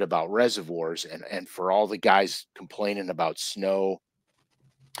little bit about reservoirs, and for all the guys complaining about snow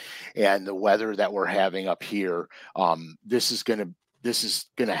and the weather that we're having up here, this is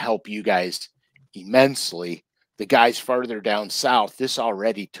gonna help you guys immensely. The guys farther down south, this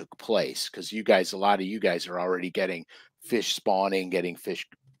already took place, because a lot of you guys are already getting fish spawning, getting fish,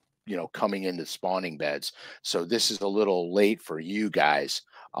 coming into spawning beds. So this is a little late for you guys.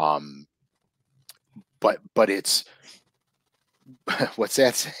 But it's what's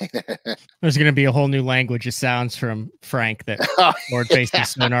that saying? There's going to be a whole new language of sounds from Frank that forward-facing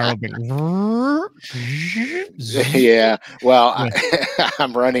sonar will be. Yeah. Well,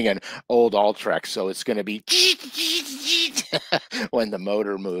 I'm running an old Ultrex, so it's going to be when the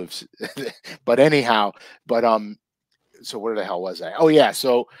motor moves. But anyhow, so where the hell was I? Oh yeah.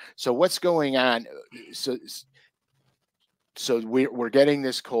 So what's going on? So we're getting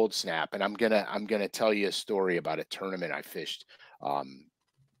this cold snap, and I'm gonna tell you a story about a tournament I fished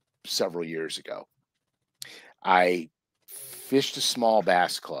several years ago. I fished a small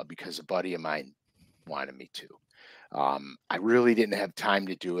bass club because a buddy of mine wanted me to. I really didn't have time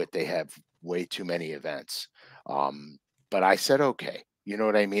to do it. They have way too many events. But I said, okay, you know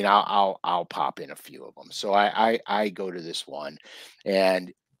what I mean? I'll pop in a few of them. So I go to this one,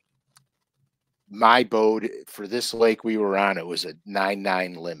 and my boat for this lake we were on, it was a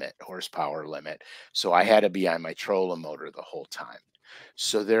 9.9 horsepower limit. So I had to be on my trolling motor the whole time.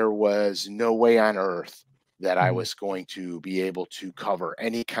 So there was no way on earth that I was going to be able to cover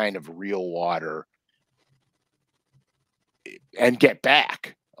any kind of real water and get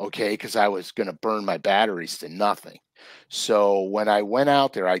back, okay, because I was going to burn my batteries to nothing. So when I went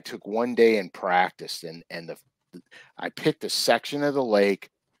out there, I took one day and practiced, and I picked a section of the lake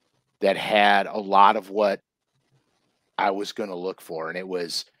that had a lot of what I was going to look for, and it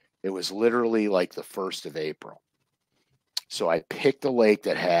was literally like the 1st of April. So I picked a lake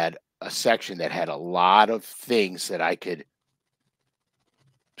that had a section that had a lot of things that I could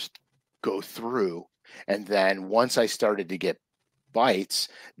go through, and then once I started to get bites,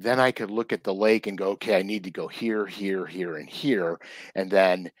 then I could look at the lake and go, okay, I need to go here, here, here, and here. And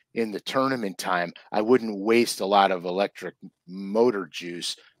then in the tournament time, I wouldn't waste a lot of electric motor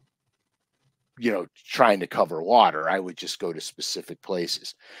juice, trying to cover water. I would just go to specific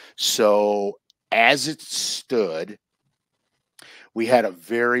places. So as it stood, we had a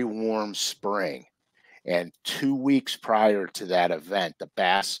very warm spring. And 2 weeks prior to that event,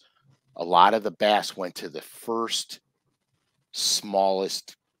 a lot of the bass went to the first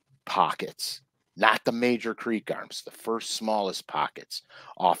smallest pockets, not the major creek arms, the first smallest pockets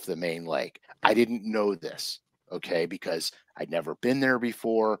off the main lake. I didn't know this, okay, because I'd never been there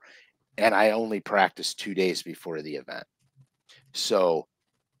before, and I only practiced 2 days before the event. So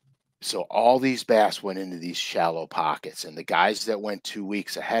all these bass went into these shallow pockets, and the guys that went 2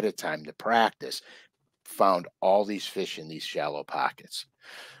 weeks ahead of time to practice found all these fish in these shallow pockets.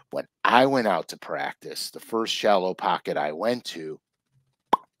 When I went out to practice, the first shallow pocket I went to,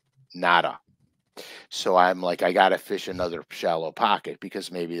 nada. So I'm like, I got to fish another shallow pocket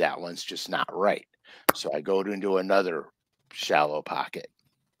because maybe that one's just not right. So I go into another shallow pocket,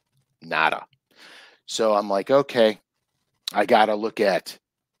 nada. So I'm like, okay, I have to look at,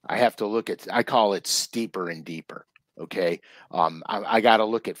 I call it steeper and deeper. Okay. I got to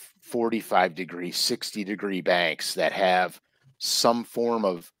look at 45-degree, 60-degree banks that have some form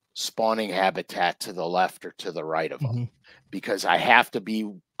of spawning habitat to the left or to the right of them, because I have to be,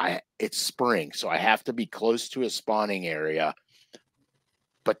 it's spring, so I have to be close to a spawning area,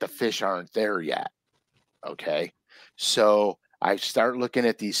 but the fish aren't there yet. Okay. So I start looking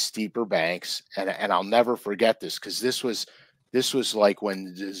at these steeper banks, and I'll never forget this, because this was like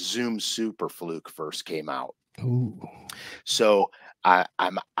when the Zoom Super Fluke first came out. Ooh. So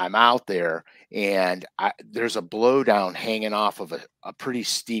I'm out there, and there's a blowdown hanging off of a pretty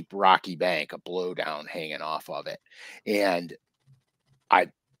steep rocky bank, a blowdown hanging off of it, and I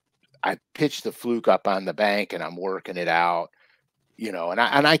I pitched the fluke up on the bank, and I'm working it out, and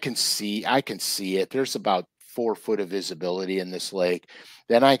I can see it. There's about 4 foot of visibility in this lake.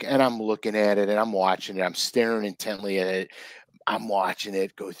 I'm looking at it, and I'm watching it. I'm staring intently at it. I'm watching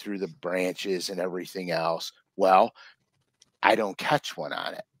it go through the branches and everything else. Well, I don't catch one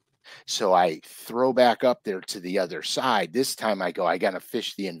on it. So I throw back up there to the other side. This time I got to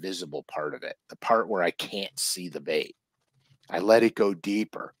fish the invisible part of it, the part where I can't see the bait. I let it go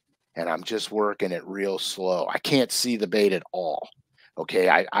deeper, and I'm just working it real slow. I can't see the bait at all. Okay.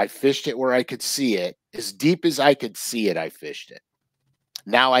 I fished it where I could see it. As deep as I could see it, I fished it.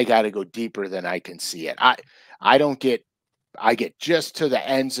 Now I got to go deeper than I can see it. I don't get I get just to the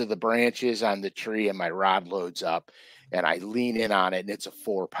ends of the branches on the tree, and my rod loads up, and I lean in on it, and it's a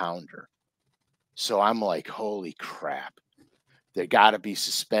 4 pounder. So I'm like, holy crap. They got to be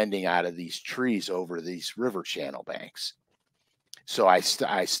suspending out of these trees over these river channel banks. So I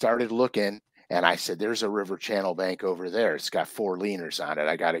started looking, and I said, there's a river channel bank over there. It's got 4 leaners on it.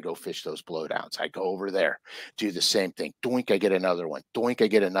 I got to go fish those blowdowns. I go over there, do the same thing. Doink, I get another one. Doink, I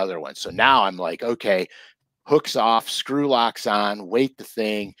get another one. So now I'm like, okay, hooks off, screw locks on, weight the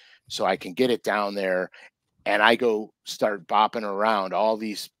thing so I can get it down there. And I go start bopping around all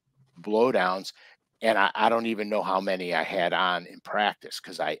these blowdowns. And I don't even know how many I had on in practice,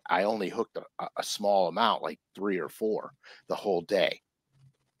 because I only hooked a small amount, like 3 or 4 the whole day.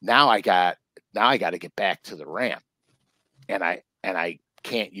 Now I got to get back to the ramp, and I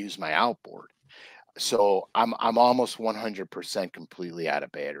can't use my outboard. So I'm almost 100% completely out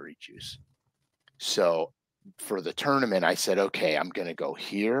of battery juice. So for the tournament, I said, okay, I'm going to go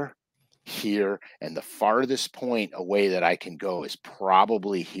here, here, and the farthest point away that I can go is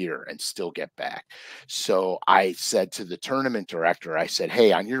probably here and still get back. So I said to the tournament director, I said,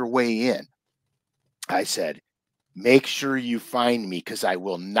 hey, on your way in, I said, make sure you find me, because I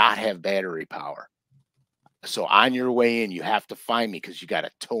will not have battery power. So on your way in, you have to find me, because you got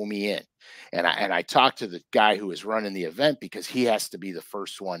to tow me in. And I talked to the guy who was running the event, because he has to be the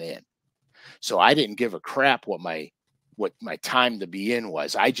first one in. So I didn't give a crap what my time to be in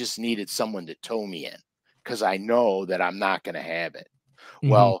was. I just needed someone to tow me in, because I know that I'm not going to have it. Mhm.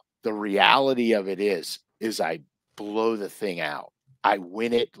 Well, the reality of it is I blow the thing out. I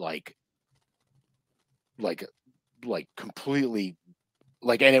win it like completely,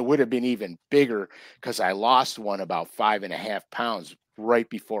 and it would have been even bigger, because I lost one about 5.5 pounds right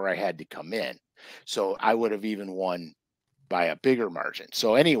before I had to come in. So I would have even won by a bigger margin.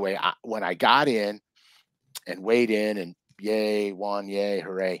 So anyway, when I got in and weighed in, and yay, won, yay,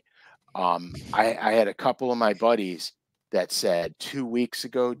 hooray. I had a couple of my buddies that said 2 weeks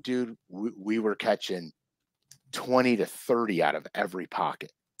ago, dude, we were catching 20 to 30 out of every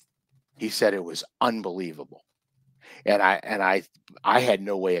pocket. He said it was unbelievable. And I had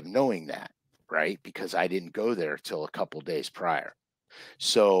no way of knowing that, right? Because I didn't go there till a couple days prior.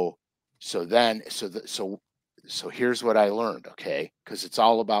 So so here's what I learned, okay? Because it's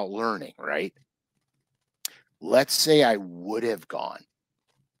all about learning, right? Let's say I would have gone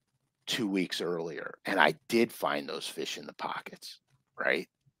 2 weeks earlier, and I did find those fish in the pockets, right?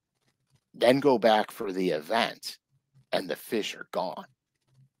 Then go back for the event, and the fish are gone,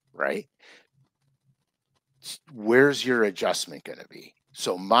 right? Where's your adjustment going to be?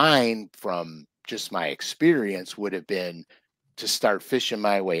 So mine, from just my experience, would have been to start fishing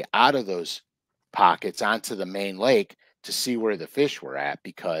my way out of those pockets onto the main lake to see where the fish were at,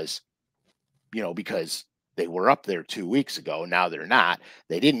 because they were up there 2 weeks ago. Now they're not.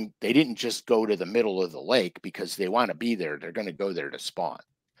 They didn't just go to the middle of the lake because they want to be there. They're going to go there to spawn.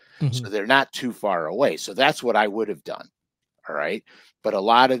 So Mhm. they're not too far away. So that's what I would have done. All right. But a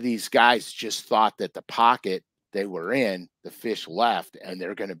lot of these guys just thought that the pocket they were in, the fish left, and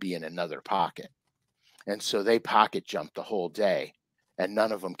they're going to be in another pocket. And so they pocket jumped the whole day, and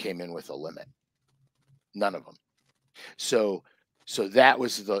none of them came in with a limit. None of them. So that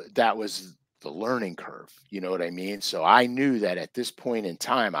was the learning curve. You know what I mean? So I knew that at this point in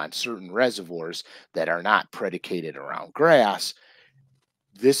time, on certain reservoirs that are not predicated around grass,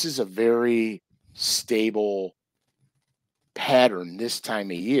 this is a very stable pattern this time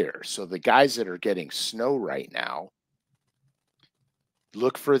of year. So the guys that are getting snow right now,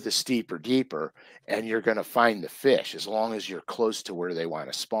 look for the steeper, deeper, and you're going to find the fish, as long as you're close to where they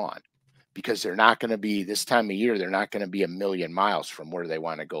want to spawn. Because they're not going to be, this time of year, they're not going to be a million miles from where they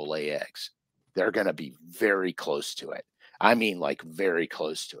want to go lay eggs. They're going to be very close to it. I mean, like very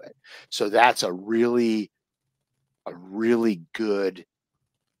close to it. So that's a really a really good,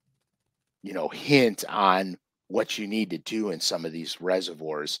 hint on what you need to do in some of these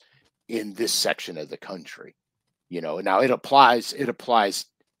reservoirs in this section of the country. Now it applies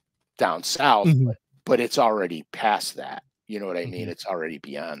down south, Mhm. but it's already past that. You know what I mean? Mhm. It's already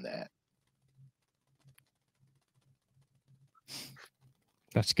beyond that.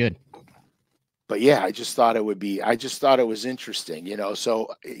 That's good. But yeah, I just thought it was interesting,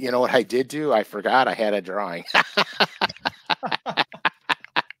 So you know what I did do? I forgot I had a drawing.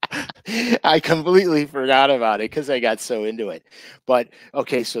 I completely forgot about it because I got so into it. But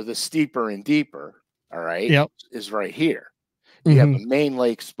okay, so the steeper and deeper, all right, Yep. is right here. You have a Mhm. main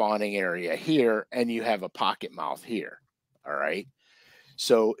lake spawning area here, and you have a pocket mouth here. All right.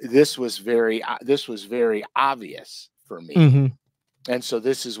 So this was very obvious for me. Mhm. And so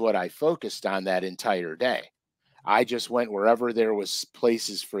this is what I focused on that entire day. I just went wherever there was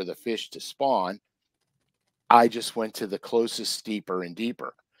places for the fish to spawn. I just went to the closest deeper and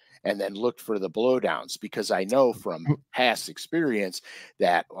deeper and then looked for the blowdowns because I know from past experience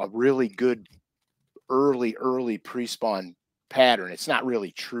that a really good early pre-spawn pattern, it's not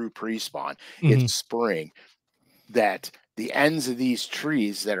really true pre-spawn, Mhm. it's spring, that the ends of these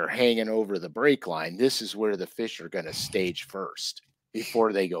trees that are hanging over the break line, this is where the fish are going to stage first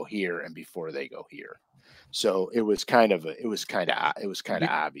before they go here and before they go here. So it was kind of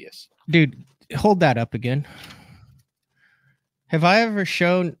obvious. Dude, hold that up again. Have I ever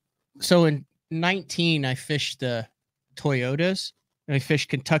shown? So in 19, I fished the Toyotas and I fished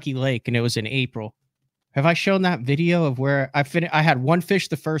Kentucky Lake, and it was in April. Have I shown that video of where I had one fish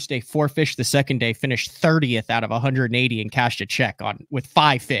the first day, 4 fish the second day, finished 30th out of 180 and cashed a check on with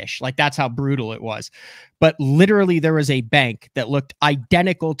 5 fish. Like that's how brutal it was. But literally there was a bank that looked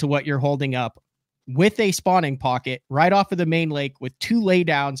identical to what you're holding up with a spawning pocket right off of the main lake with 2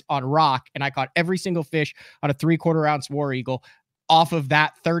 laydowns on rock. And I caught every single fish on a 3/4 ounce war eagle off of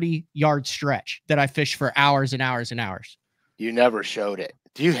that 30-yard stretch that I fished for hours and hours and hours. You never showed it.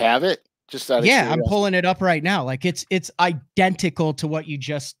 Do you have it? Just out of Yeah, I'm curiosity. pulling it up right now. Like it's identical to what you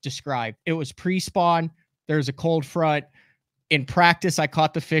just described. It was pre-spawn. There's a cold front. In practice, I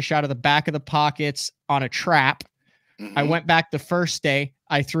caught the fish out of the back of the pockets on a trap. I went back the first day.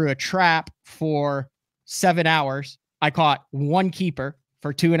 I threw a trap for 7 hours. I caught 1 keeper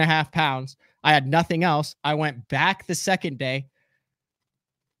for 2.5 pounds. I had nothing else. I went back the second day.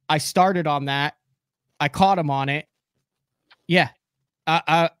 I started on that. I caught him on it. Yeah.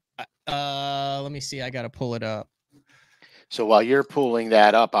 Let me see. I got to pull it up. So while you're pulling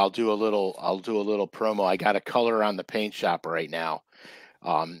that up, I'll do a little promo. I got a color on the paint shop right now.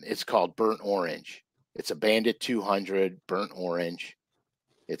 It's called Burnt Orange. It's a Bandit 200 Burnt Orange.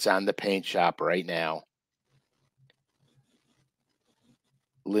 It's on the paint shop right now.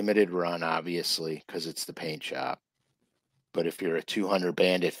 Limited run, obviously, because it's the paint shop. But if you're a 200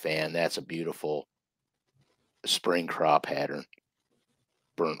 Bandit fan, that's a beautiful spring craw pattern.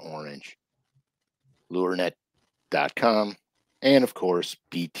 Burnt Orange. LureNet.com. And of course,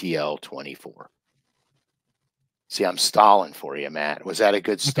 BTL24. See, I'm stalling for you, Matt. Was that a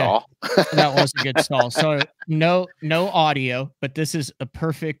good stall? Okay. That was a good stall. So no audio, but this is a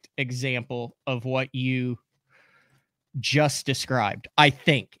perfect example of what you just described, I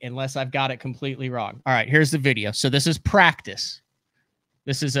think, unless I've got it completely wrong. All right, here's the video. So this is practice.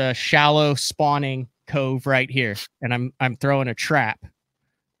 This is a shallow spawning cove right here, and I'm throwing a trap,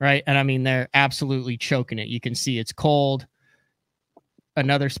 right? And I mean, they're absolutely choking it. You can see it's cold.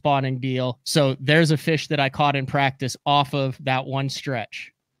 Another spawning deal. So there's a fish that I caught in practice off of that one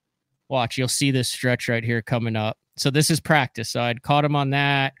stretch. Watch, you'll see this stretch right here coming up. So this is practice. So I'd caught him on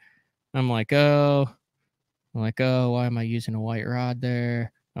that. I'm like, why am I using a white rod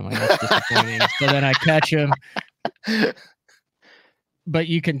there? I'm like, that's disappointing. So then I catch him. But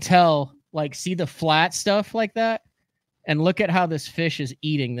you can tell, like, see the flat stuff like that? And look at how this fish is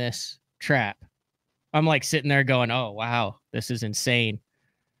eating this trap. I'm like sitting there going, oh, wow, this is insane.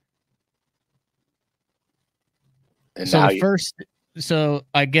 And so so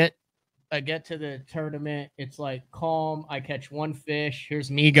I get to the tournament. It's like calm. I catch 1 fish. Here's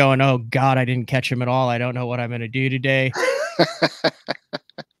me going, oh, God, I didn't catch him at all. I don't know what I'm going to do today.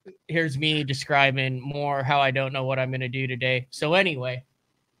 Here's me describing more how I don't know what I'm going to do today. So anyway,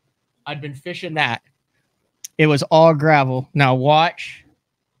 I'd been fishing that. It was all gravel. Now watch.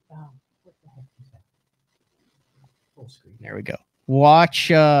 What the heck is that? Full screen. There we go. Watch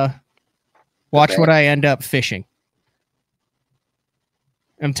what I end up fishing.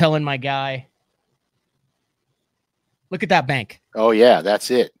 I'm telling my guy, look at that bank. Oh, yeah, that's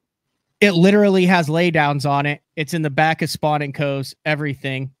it. It literally has laydowns on it. It's in the back of spawning coves,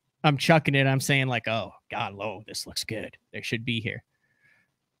 everything. I'm chucking it. I'm saying like, oh, God, low, this looks good. They should be here.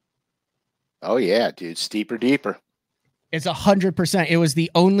 Oh yeah, dude, steeper deeper. It's 100%. It was the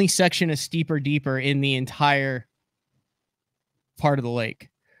only section of steeper deeper in the entire part of the lake.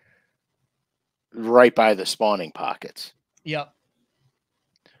 Right by the spawning pockets. Yep.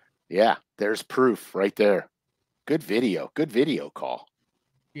 Yeah, there's proof right there. Good video call.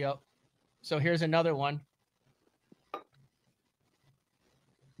 Yep. So here's another one.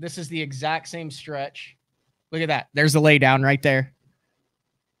 This is the exact same stretch. Look at that. There's the lay down right there.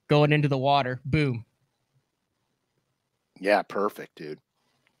 Going into the water. Boom. Yeah, perfect, dude.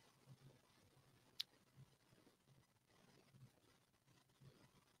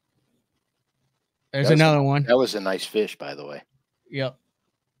 There's another one. That was a nice fish, by the way. Yep.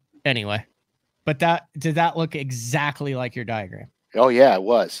 Anyway, but did that look exactly like your diagram? Oh yeah, it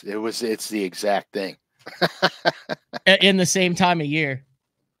was. It's the exact thing. In the same time of year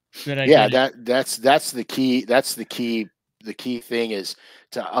that I did. That's the key. That's the key. The key thing is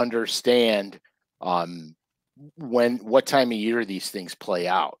to understand what time of year these things play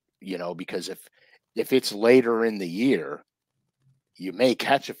out, you know, because if it's later in the year, you may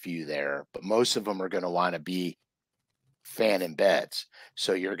catch a few there, but most of them are going to want to be fan in beds.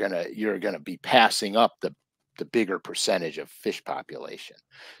 So you're gonna be passing up the bigger percentage of fish population.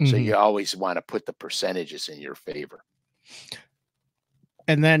 So you always want to put the percentages in your favor.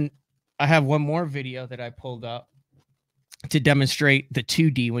 And then I have one more video that I pulled up to demonstrate the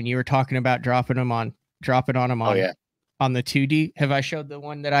 2D when you were talking about dropping on them on the 2D. Have I showed the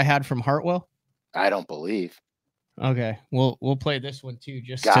one that I had from Hartwell? I don't believe. Okay, we'll play this one too.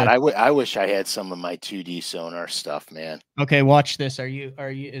 I wish I had some of my 2D sonar stuff, man. Okay, watch this.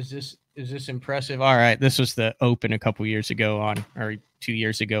 Is this impressive? All right, this was the Open a couple years ago or 2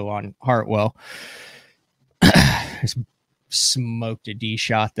 years ago on Hartwell. Smoked a D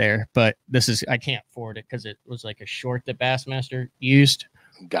shot there, but I can't forward it because it was like a short that Bassmaster used.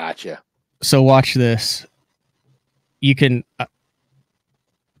 Gotcha. So watch this. You can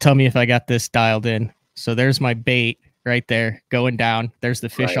tell me if I got this dialed in. So there's my bait right there going down. There's the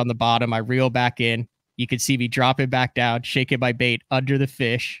fish on the bottom. I reel back in. You can see me drop it back down, shaking my bait under the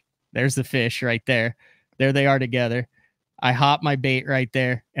fish. There's the fish right there. There they are together. I hop my bait right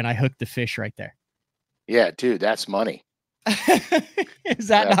there, and I hook the fish right there. Yeah, dude, that's money. Is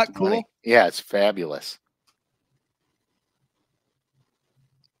that not cool? Money. Yeah, it's fabulous.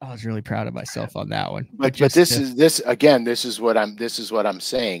 I was really proud of myself on that one. But this is what I'm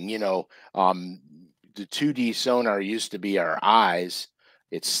saying. You know, the 2D sonar used to be our eyes.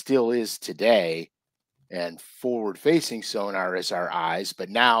 It still is today. And forward facing sonar is our eyes. But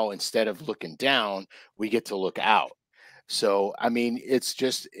now instead of looking down, we get to look out. So, I mean, it's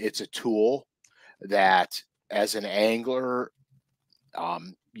a tool that as an angler,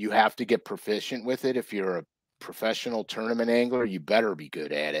 you have to get proficient with it. If you're a professional tournament angler, you better be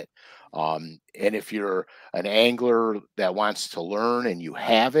good at it. And if you're an angler that wants to learn and you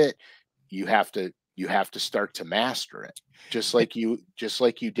have it, you have to start to master it. Just like you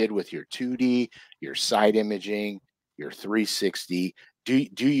did with your 2D, your side imaging, your 360. Do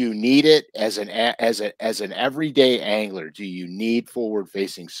you need it as an everyday angler? Do you need forward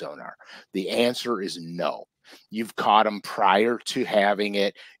facing sonar? The answer is no. You've caught them prior to having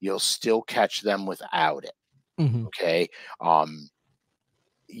it. You'll still catch them without it. Okay.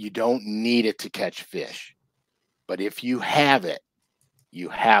 You don't need it to catch fish, but if you have it, you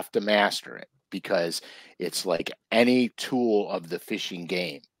have to master it, because it's like any tool of the fishing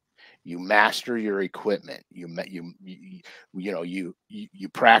game. You master your equipment. You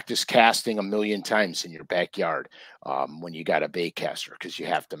practice casting 1,000,000 times in your backyard when you got a bait caster, because you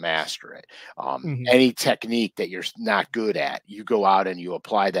have to master it. Any technique that you're not good at, you go out and you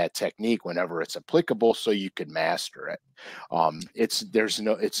apply that technique whenever it's applicable, so you can master it.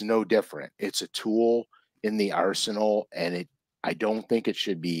 It's no different. It's a tool in the arsenal, and I don't think it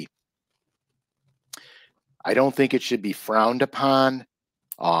should be frowned upon.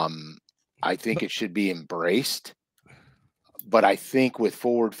 I think it should be embraced, but I think with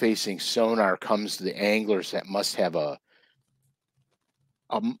forward-facing sonar comes the anglers that must have a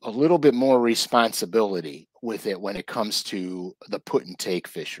little bit more responsibility with it when it comes to the put and take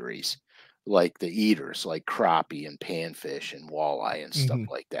fisheries, like the eaters, like crappie and panfish and walleye and stuff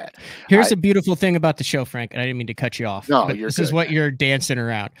like that. Here's a beautiful thing about the show, Frank, and I didn't mean to cut you off. No, this is what you're dancing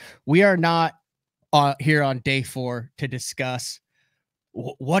around. We are not here on day 4 to discuss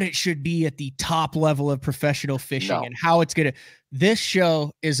what it should be at the top level of professional fishing and how it's going to. This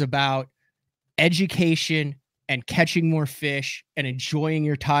show is about education and catching more fish and enjoying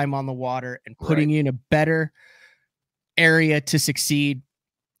your time on the water and putting you in a better area to succeed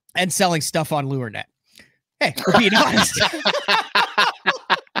and selling stuff on LureNet. Hey, we're being honest.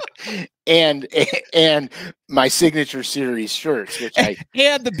 and my signature series shirts, which I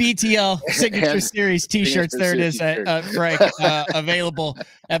and the BTL signature series t-shirts. There it is, Frank, available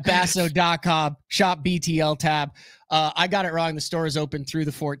at basso.com. Shop BTL tab. I got it wrong. The store is open through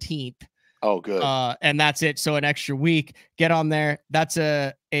the 14th. Oh, good. And that's it. So an extra week. Get on there. That's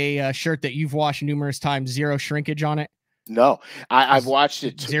a shirt that you've washed numerous times. Zero shrinkage on it. No, I've watched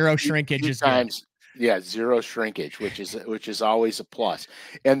it zero shrinkage is times. Good. Yeah, zero shrinkage, which is always a plus.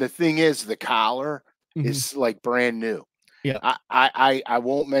 And the thing is, the collar is like brand new. Yeah, I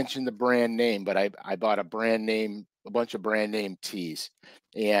won't mention the brand name, but I bought a bunch of brand name tees,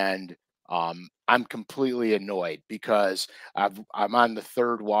 and I'm completely annoyed because I'm on the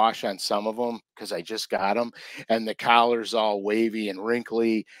third wash on some of them because I just got them, and the collar's all wavy and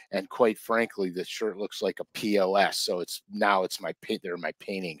wrinkly, and quite frankly, the shirt looks like a POS. So they're my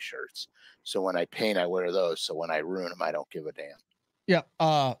painting shirts. So when I paint, I wear those. So when I ruin them, I don't give a damn. Yeah.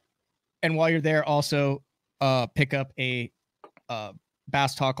 And while you're there, also pick up a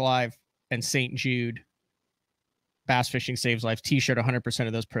Bass Talk Live and St. Jude Bass Fishing Saves Lives t-shirt. 100%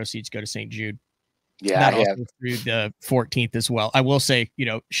 of those proceeds go to St. Jude. Yeah, that also through the 14th as well. I will say,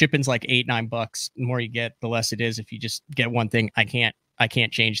 shipping's like $8-9. The more you get, the less it is. If you just get one thing, I can't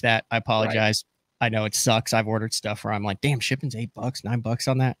change that. I apologize. Right. I know it sucks. I've ordered stuff where I'm like, damn, shipping's $8, $9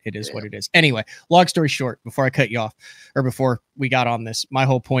 on that. It is what it is. Anyway, long story short, before I cut you off, or before we got on this, my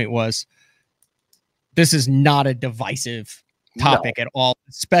whole point was this is not a divisive topic at all,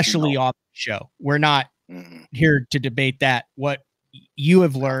 especially on the show. We're not here to debate that. What you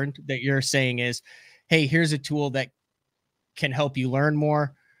have learned that you're saying is, hey, here's a tool that can help you learn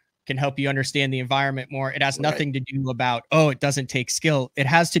more, can help you understand the environment more. It has nothing to do about, it doesn't take skill. It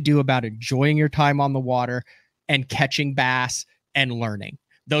has to do about enjoying your time on the water and catching bass and learning.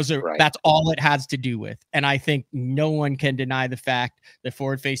 That's all it has to do with. And I think no one can deny the fact that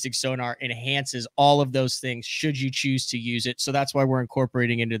forward-facing sonar enhances all of those things should you choose to use it. So that's why we're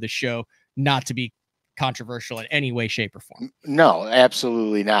incorporating into the show, not to be controversial in any way, shape, or form. No,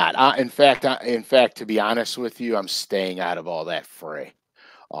 absolutely not. In fact, to be honest with you, I'm staying out of all that fray.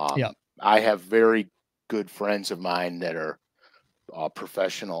 I have very good friends of mine that are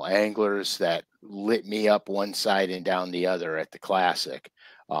professional anglers that lit me up one side and down the other at the Classic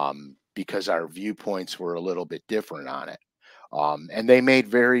because our viewpoints were a little bit different on it. And they made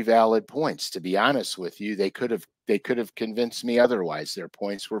very valid points. To be honest with you, they could have convinced me otherwise. Their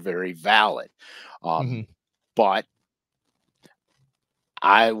points were very valid. But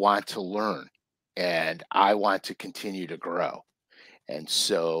I want to learn and I want to continue to grow. And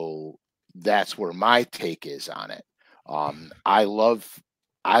so that's where my take is on it. I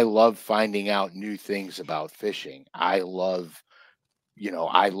love finding out new things about fishing. I love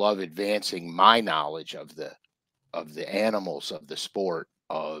advancing my knowledge of the animals, of the sport,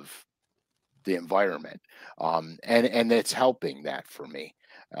 of the environment. And it's helping that for me.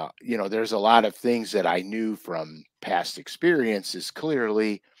 There's a lot of things that I knew from past experiences.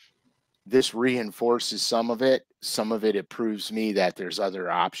 Clearly, this reinforces some of it. Some of it proves me that there's other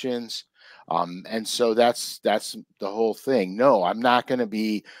options. And so that's the whole thing. No, I'm not going to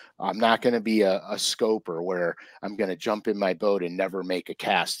be a scoper where I'm going to jump in my boat and never make a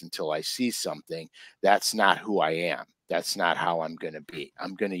cast until I see something. That's not who I am. That's not how I'm going to be.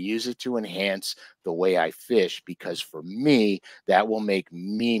 I'm going to use it to enhance the way I fish, because for me, that will make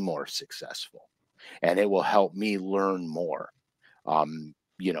me more successful and it will help me learn more.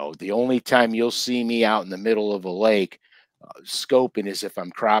 The only time you'll see me out in the middle of a lake scoping is if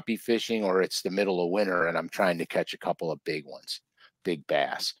I'm crappie fishing or it's the middle of winter and I'm trying to catch a couple of big ones, big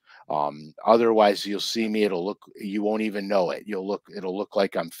bass. Otherwise, you'll see me. You won't even know it. It'll look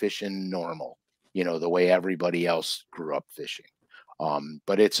like I'm fishing normal, the way everybody else grew up fishing.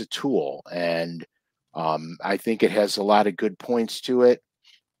 But it's a tool, and I think it has a lot of good points to it.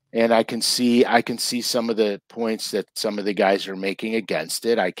 And I can see some of the points that some of the guys are making against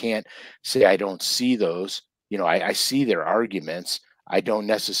it. I can't say I don't see those. I see their arguments. I don't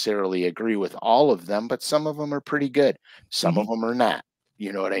necessarily agree with all of them, but some of them are pretty good. Some of them are not.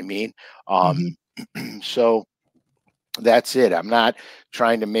 You know what I mean? So that's it. I'm not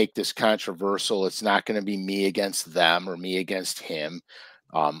trying to make this controversial. It's not going to be me against them or me against him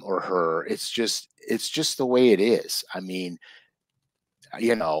or her. It's just the way it is. I mean,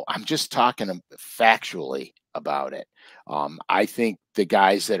 I'm just talking factually about it. I think the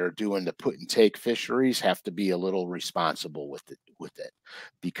guys that are doing the put and take fisheries have to be a little responsible with it,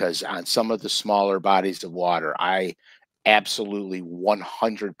 because on some of the smaller bodies of water, I absolutely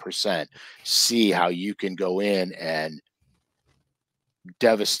 100% see how you can go in and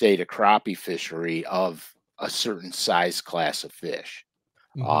devastate a crappie fishery of a certain size class of fish.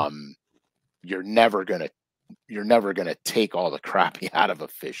 Mm-hmm. You're never gonna take all the crappie out of a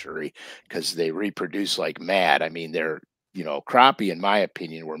fishery because they reproduce like mad. I mean, they're crappie, in my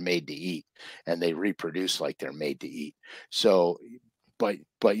opinion, were made to eat, and they reproduce like they're made to eat. So, but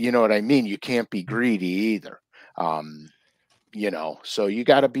you know what I mean. You can't be greedy either. So you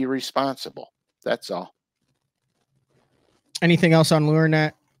got to be responsible. That's all. Anything else on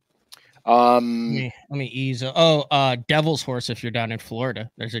LureNet? Um, Let me ease. Devil's Horse. If you're down in Florida,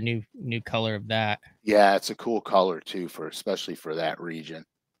 there's a new color of that. yeah, it's a cool color too, especially for that region.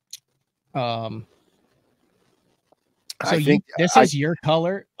 So this is your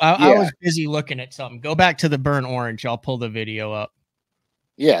color. I was busy looking at something. Go back to the burnt orange. I'll pull the video up.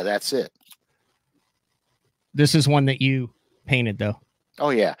 Yeah, that's it. This is one that you painted, though. Oh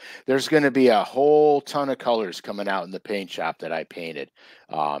yeah, there's going to be a whole ton of colors coming out in the paint shop that I painted.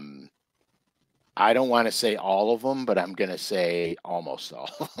 I don't want to say all of them, but I'm going to say almost all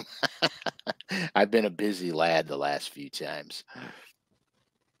of them. I've been a busy lad the last few times.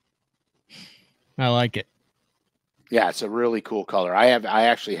 I like it. Yeah, it's a really cool color. I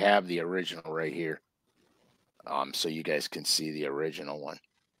actually have the original right here. So you guys can see the original one.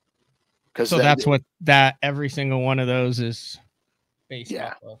 So that's what every single one of those is based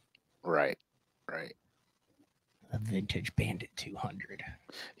off of. Right. A vintage Bandit 200.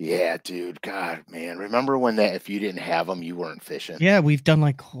 Yeah, dude. God, man. Remember when if you didn't have them, you weren't fishing? Yeah, we've done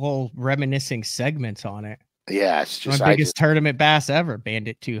like whole reminiscing segments on it. Yeah, it's just my biggest tournament bass ever,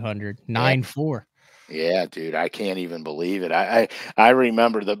 Bandit 200, 9.4. Yeah, dude, I can't even believe it. I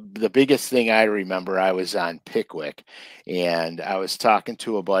remember the biggest thing I remember. I was on Pickwick, and I was talking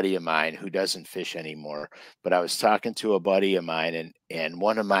to a buddy of mine who doesn't fish anymore. But I was talking to a buddy of mine, and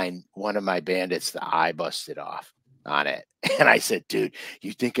one of my bandits, the eye busted off on it, and I said, "Dude,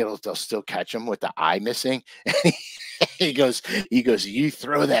 you think they'll still catch them with the eye missing?" he goes, "You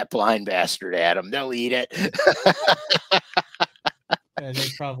throw that blind bastard at them, they'll eat it." Yeah,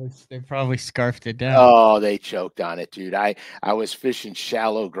 they probably scarfed it down. Oh, they choked on it, dude. I was fishing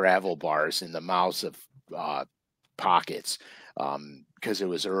shallow gravel bars in the mouths of pockets because it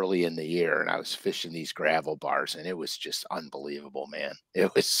was early in the year, and I was fishing these gravel bars, and it was just unbelievable, man.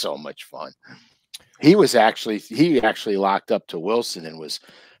 It was so much fun. He actually locked up to Wilson and was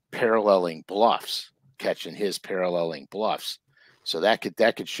paralleling bluffs, catching his paralleling bluffs. So that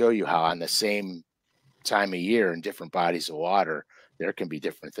could show you how on the same time of year in different bodies of water, there can be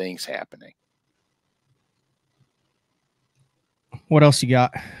different things happening. What else you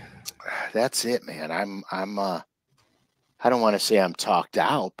got? That's it, man. I don't want to say I'm talked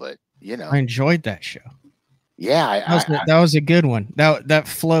out, but I enjoyed that show. Yeah, that was a good one. That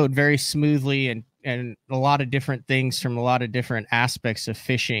flowed very smoothly, and a lot of different things from a lot of different aspects of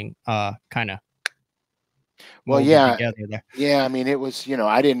fishing kind of together there. Yeah, I mean, it was,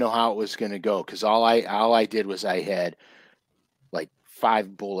 I didn't know how it was going to go because all I did was I had like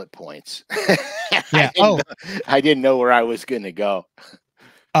 5 bullet points. Yeah. I didn't know where I was going to go.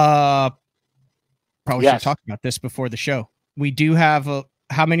 Probably should talk about this before the show. We do have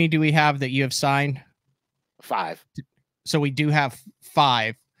how many do we have that you have signed? 5. So we do have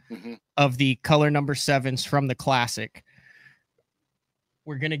 5 of the color number 7s from the classic.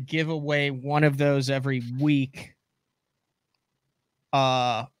 We're going to give away one of those every week.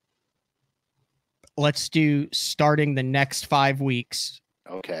 Let's do starting the next 5 weeks.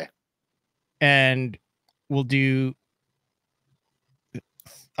 Okay. And we'll do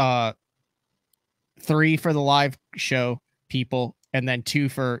 3 for the live show people and then 2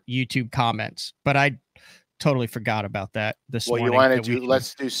 for YouTube comments. But I totally forgot about that this morning. Well, you want to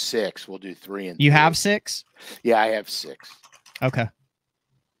let's do 6. We'll do 3 and 3. You have 6? Yeah, I have 6. Okay.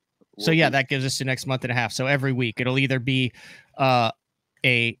 So yeah, that gives us the next month and a half. So every week it'll either be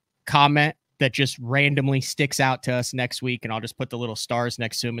a comment that just randomly sticks out to us next week, and I'll just put the little stars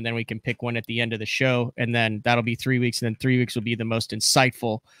next to them, and then we can pick one at the end of the show, and then that'll be 3 weeks, and then 3 weeks will be the most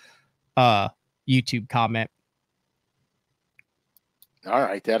insightful YouTube comment. All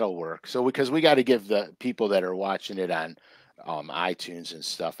right, that'll work. So because we got to give the people that are watching it on iTunes and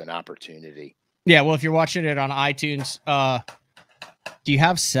stuff an opportunity. Yeah, well, if you're watching it on iTunes, do you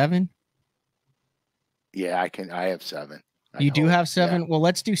have 7? Yeah, I have 7. You do have 7? Yeah. Well,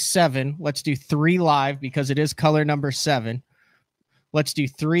 let's do 7. Let's do 3 live because it is color number 7. Let's do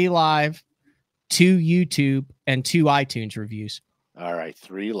 3 live, 2 YouTube, and 2 iTunes reviews. All right,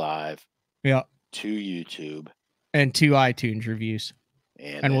 3 live. Yeah. 2 YouTube. And 2 iTunes reviews.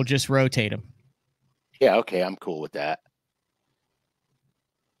 And we'll just rotate them. Yeah, okay, I'm cool with that.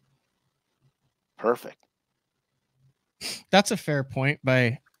 Perfect. That's a fair point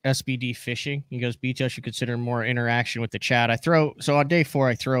by SBD fishing. He goes, BTL should consider more interaction with the chat. So on day 4,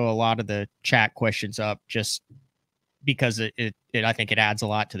 I throw a lot of the chat questions up just because I think it adds a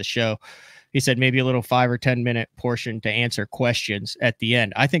lot to the show. He said maybe a little 5 or 10 minute portion to answer questions at the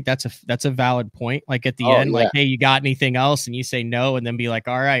end. I think that's a valid point. Like at the end, yeah. like, hey, you got anything else? And you say no, and then be like,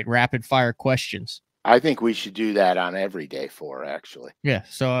 all right, rapid fire questions. I think we should do that on every day 4, actually. Yeah.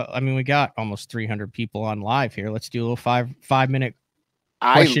 So I mean, we got almost 300 people on live here. Let's do a little 5-minute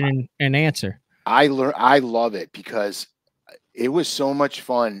question and answer. I love it because it was so much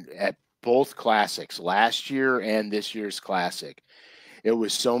fun at both classics, last year and this year's classic. It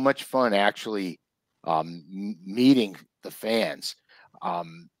was so much fun actually meeting the fans.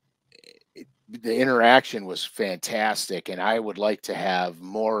 The interaction was fantastic, and I would like to have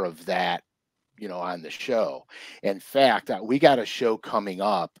more of that, on the show. In fact, we got a show coming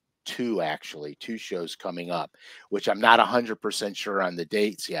up, two shows coming up, which I'm not 100% sure on the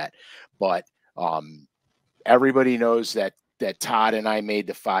dates yet, but everybody knows that Todd and I made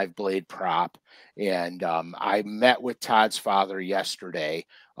the 5-blade prop, and I met with Todd's father yesterday.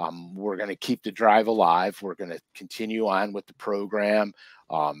 We're going to keep the drive alive. We're going to continue on with the program.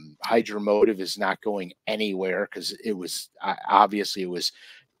 Hydromotive is not going anywhere because it was obviously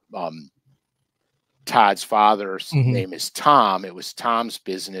Todd's father's name is Tom. It was Tom's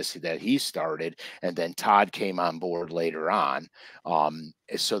business that he started, and then Todd came on board later on.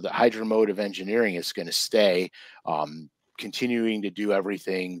 So the hydromotive engineering is going to stay, continuing to do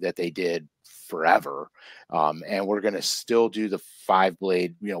everything that they did forever. And we're going to still do the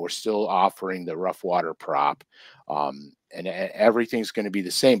 5-blade. We're still offering the rough water prop, and everything's going to be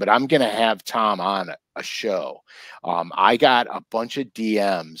the same. But I'm going to have Tom on a show. I got a bunch of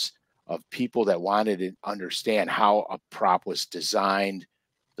DMs of people that wanted to understand how a prop was designed,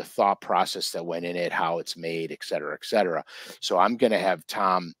 the thought process that went in it, how it's made, et cetera, et cetera. So I'm going to have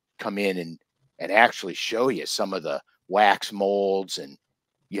Tom come in and actually show you some of the wax molds and,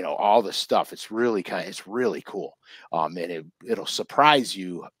 all the stuff. It's really cool. And it'll surprise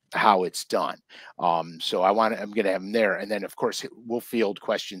you how it's done. So I'm going to have him there. And then of course we'll field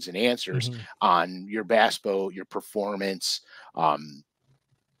questions and answers on your bass boat, your performance, all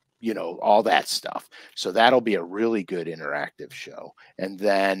that stuff. So that'll be a really good interactive show. And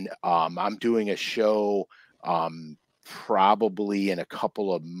then I'm doing a show probably in a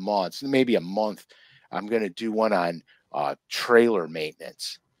couple of months, maybe a month. I'm going to do one on trailer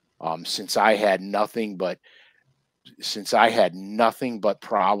maintenance. Since I had nothing but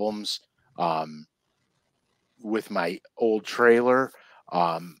problems with my old trailer.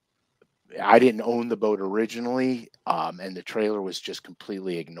 I didn't own the boat originally, and the trailer was just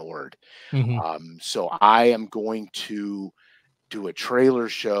completely ignored. So I am going to do a trailer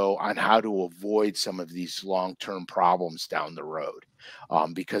show on how to avoid some of these long-term problems down the road,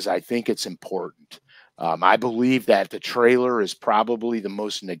 because I think it's important. I believe that the trailer is probably the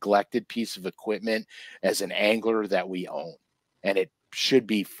most neglected piece of equipment as an angler that we own, and it should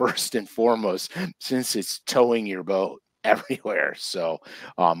be first and foremost since it's towing your boat everywhere. So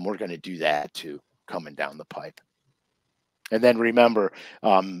we're going to do that too, coming down the pipe. And then remember,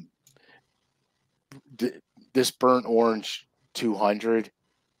 this burnt orange 200,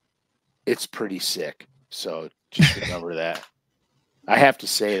 it's pretty sick. So just remember that. I have to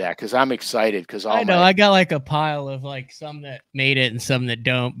say that because I'm excited because I got like a pile of like some that made it and some that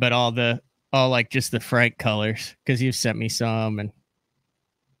don't, but all like just the Frank colors because you've sent me some. And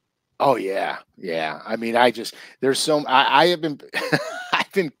oh yeah. I mean, I have been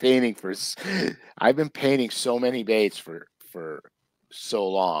I've been painting so many baits for so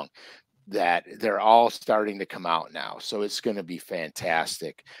long that they're all starting to come out now. So it's going to be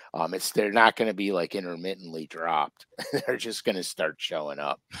fantastic. They're not going to be like intermittently dropped. They're just going to start showing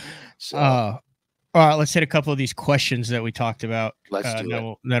up. So all right, let's hit a couple of these questions that we talked about. Let's do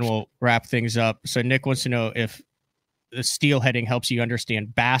it. Then we'll wrap things up. So Nick wants to know if the steelheading helps you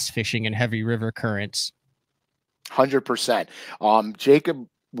understand bass fishing in heavy river currents. 100%. Jacob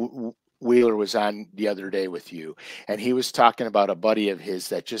Wheeler was on the other day with you, and he was talking about a buddy of his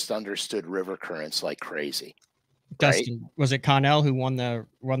that just understood river currents like crazy. Dustin, right? Was it Connell who won the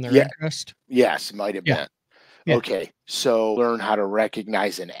interest? Yes, it might have been. Yeah. Okay, so learn how to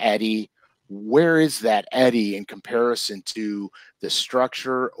recognize an eddy. Where is that eddy in comparison to the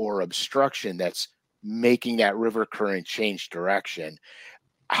structure or obstruction that's making that river current change direction?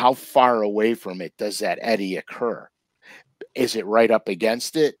 How far away from it does that eddy occur? Is it right up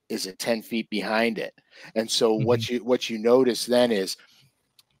against it? Is it 10 feet behind it? And so what you notice then is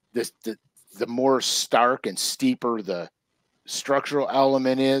the more stark and steeper the structural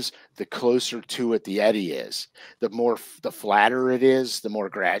element is, the closer to it the eddy is. The flatter it is, the more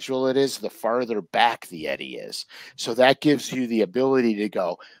gradual it is, the farther back the eddy is. So that gives you the ability to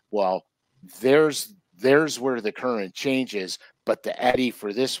go, well, there's where the current changes, but the eddy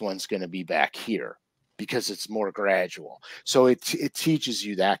for this one's going to be back here because it's more gradual. So it teaches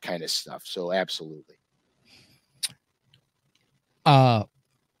you that kind of stuff. So absolutely.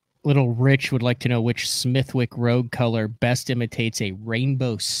 Little Rich would like to know which Smithwick Rogue color best imitates a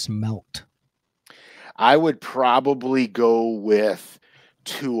rainbow smelt. I would probably go with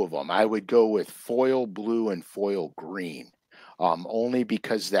two of them. I would go with foil blue and foil green, only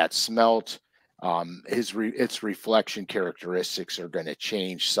because that smelt, its reflection characteristics are going to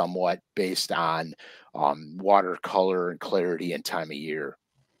change somewhat based on watercolor and clarity and time of year.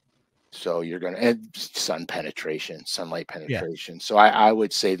 So you're going to, and sunlight penetration. Yeah. So I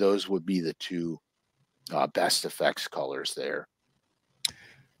would say those would be the two best effects colors there.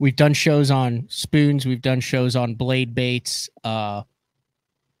 We've done shows on spoons. We've done shows on blade baits.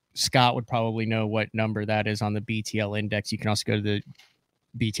 Scott would probably know what number that is on the BTL index. You can also go to the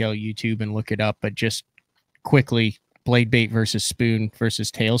BTL YouTube and look it up. But just quickly, blade bait versus spoon versus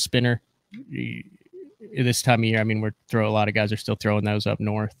tail spinner. This time of year, I mean, a lot of guys are still throwing those up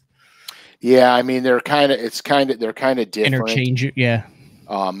north. Yeah, I mean they're kind of different. Interchange it, yeah.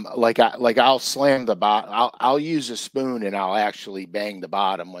 Like I'll slam the bottom. I'll use a spoon and I'll actually bang the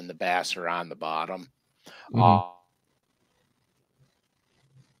bottom when the bass are on the bottom.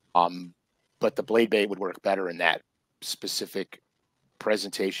 But the blade bait would work better in that specific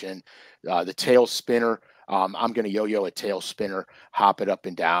presentation. The tail spinner, I'm going to yo-yo a tail spinner, hop it up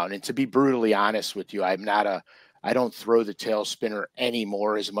and down. And to be brutally honest with you, I don't throw the tail spinner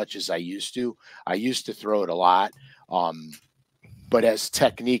anymore as much as I used to. I used to throw it a lot. But as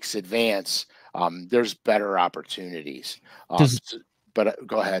techniques advance, there's better opportunities. But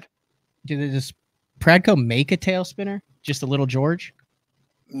go ahead. Does Pradco make a tail spinner? Just a Little George?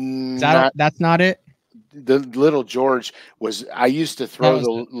 That's not it? The Little George I used to throw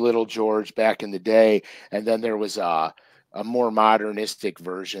the Little George back in the day. And then there was a more modernistic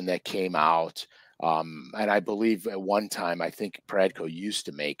version that came out. And I believe at one time, I think Pradco used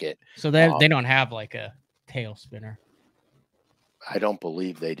to make it. So they don't have like a tail spinner. I don't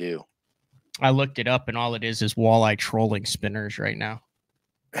believe they do. I looked it up and all it is walleye trolling spinners right now.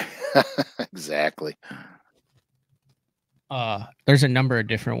 Exactly. There's a number of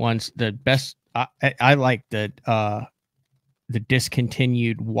different ones. The best, I like the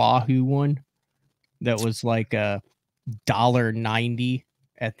discontinued Wahoo one that was like $1.90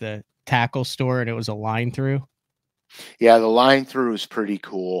 at the tackle store, and it was a line through. Yeah, the line through is pretty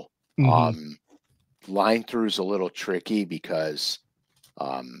cool. Line through is a little tricky because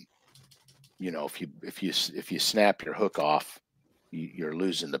you know, if you snap your hook off, you're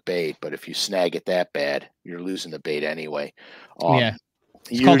losing the bait. But if you snag it that bad, you're losing the bait anyway. Yeah,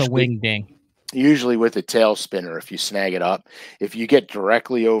 it's called a wing ding. Usually with a tail spinner, if you snag it up, if you get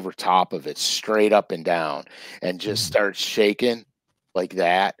directly over top of it, straight up and down, and just start shaking like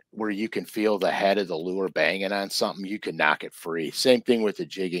that, where you can feel the head of the lure banging on something, you can knock it free. Same thing with the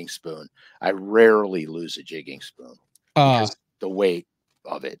jigging spoon. I rarely lose a jigging spoon because the weight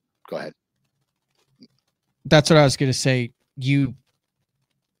of it. Go ahead. That's what I was going to say. You've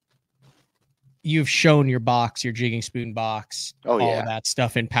shown your box, your jigging spoon box, all of that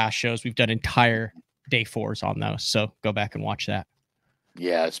stuff in past shows. We've done entire day 4s on those. So go back and watch that.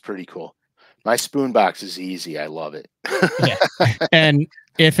 Yeah, it's pretty cool. My spoon box is easy. I love it. Yeah. And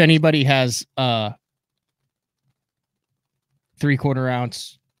if anybody has 3/4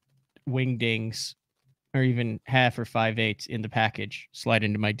 ounce wing dings or even 1/2 or 5/8 in the package, slide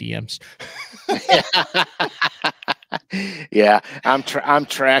into my DMs. Yeah, I'm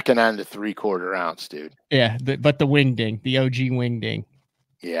tracking on the 3/4 ounce, dude. Yeah, but the wing ding, the OG wing ding.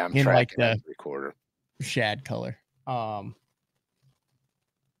 Yeah, I'm tracking like the 3/4 shad color.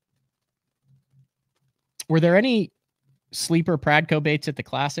 Were there any sleeper Pradco baits at the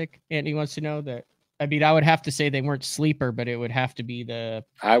Classic? Andy wants to know that. I mean, I would have to say they weren't sleeper, but it would have to be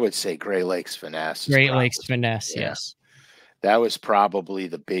I would say Great Lakes Finesse. Great Lakes Finesse, yes. That was probably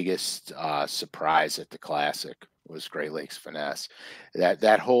the biggest surprise at the Classic was Great Lakes Finesse.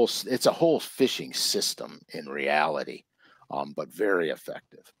 It's a whole fishing system in reality, but very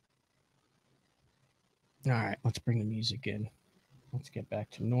effective. All right, let's bring the music in. Let's get back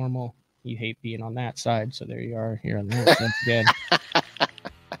to normal. You hate being on that side, so there you are here on that side again.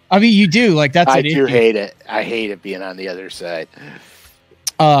 I mean, you do like that's. I do hate it. I hate it being on the other side.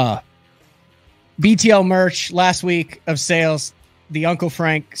 BTL merch last week of sales. The Uncle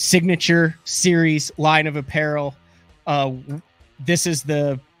Frank Signature Series line of apparel. This is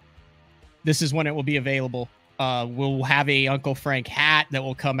the this is when it will be available. We'll have a Uncle Frank hat that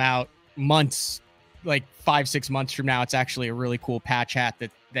will come out months, like 5-6 months from now. It's actually a really cool patch hat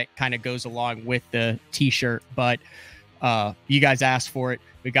that kind of goes along with the t-shirt, but you guys asked for it.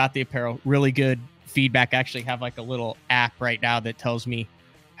 We got the apparel. Really good feedback. I actually have like a little app right now that tells me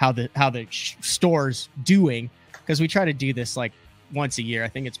how the store's doing, because we try to do this like once a year. I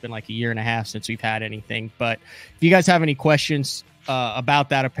think it's been like a year and a half since we've had anything. But if you guys have any questions about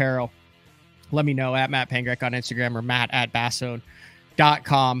that apparel, let me know at Matt Pangrek on Instagram or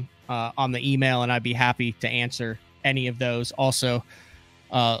matt@bassone.com on the email, and I'd be happy to answer any of those. Also,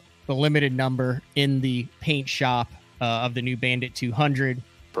 the limited number in the paint shop of the new Bandit 200.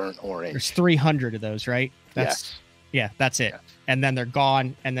 Burnt orange. There's 300 of those, right? Yes. Yeah, that's it. Yes. And then they're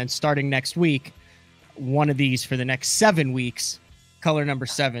gone. And then starting next week, one of these for the next 7 weeks, color number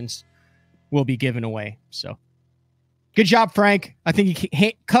 7s, will be given away. So good job, Frank. I think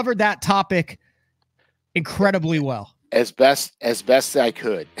you covered that topic incredibly well. As best I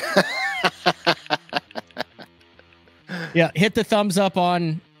could. Yeah, hit the thumbs up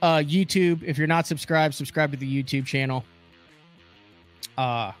on YouTube. If you're not subscribed, subscribe to the YouTube channel.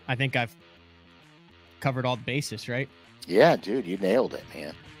 I think I've covered all the bases, right? Yeah, dude, you nailed it,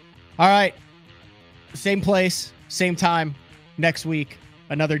 man. All right. Same place, same time next week.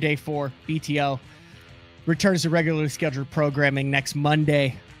 Another day 4. BTL returns to regularly scheduled programming next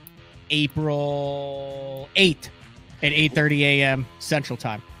Monday, April 8th at 8:30 a.m. Central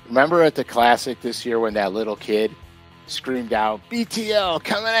Time. Remember at the Classic this year when that little kid screamed out, "BTL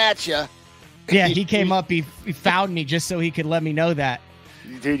coming at you"? Yeah, he came up. He found me just so he could let me know that.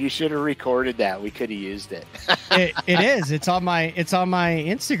 Dude, you should have recorded that. We could have used it. It is. It's on my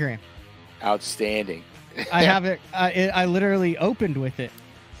Instagram. Outstanding. I have it. I literally opened with it.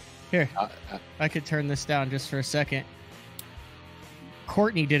 Here, I could turn this down just for a second.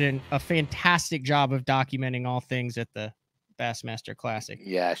 Courtney did a fantastic job of documenting all things at the Bassmaster Classic.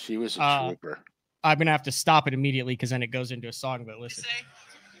 Yeah, she was a trooper. I'm gonna have to stop it immediately because then it goes into a song. But listen.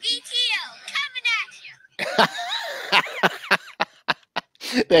 BTL coming at you.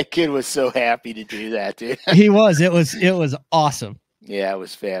 That kid was so happy to do that, dude. He was. It was awesome. Yeah, it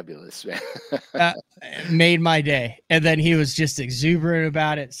was fabulous, man. Made my day. And then he was just exuberant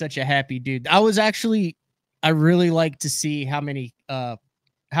about it. Such a happy dude. I really like to see how many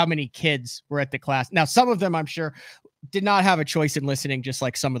kids were at the class. Now, some of them, I'm sure, did not have a choice in listening, just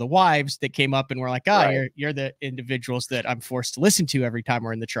like some of the wives that came up and were like, Right. you're the individuals that I'm forced to listen to every time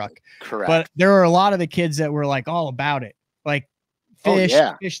we're in the truck. Correct. But there were a lot of the kids that were like all about it. Like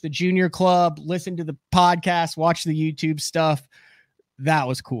fish the junior club, listen to the podcast, watch the YouTube stuff. That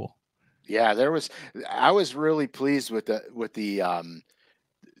was cool. Yeah, I was really pleased with the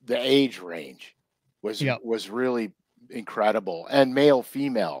age range was really incredible, and male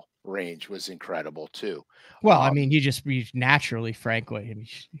female range was incredible too. Well, I mean, you naturally, frankly, I mean,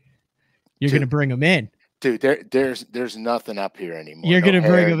 you're going to bring them in. Dude, there's nothing up here anymore. You're going to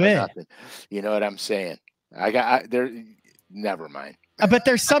bring them in. Nothing. You know what I'm saying? Never mind. But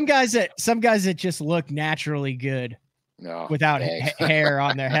there's some guys that just look naturally good without hair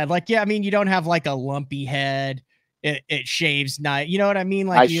on their head. Like, yeah, I mean, you don't have like a lumpy head. It shaves nice. You know what I mean?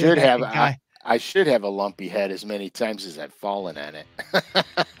 Like I should have a lumpy head as many times as I've fallen on it.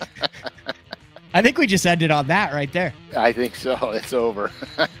 I think we just ended on that right there. I think so. It's over.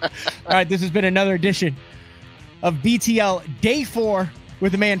 All right. This has been another edition of BTL Day 4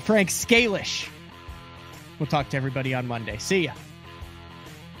 with the man Frank Scalish. We'll talk to everybody on Monday. See ya.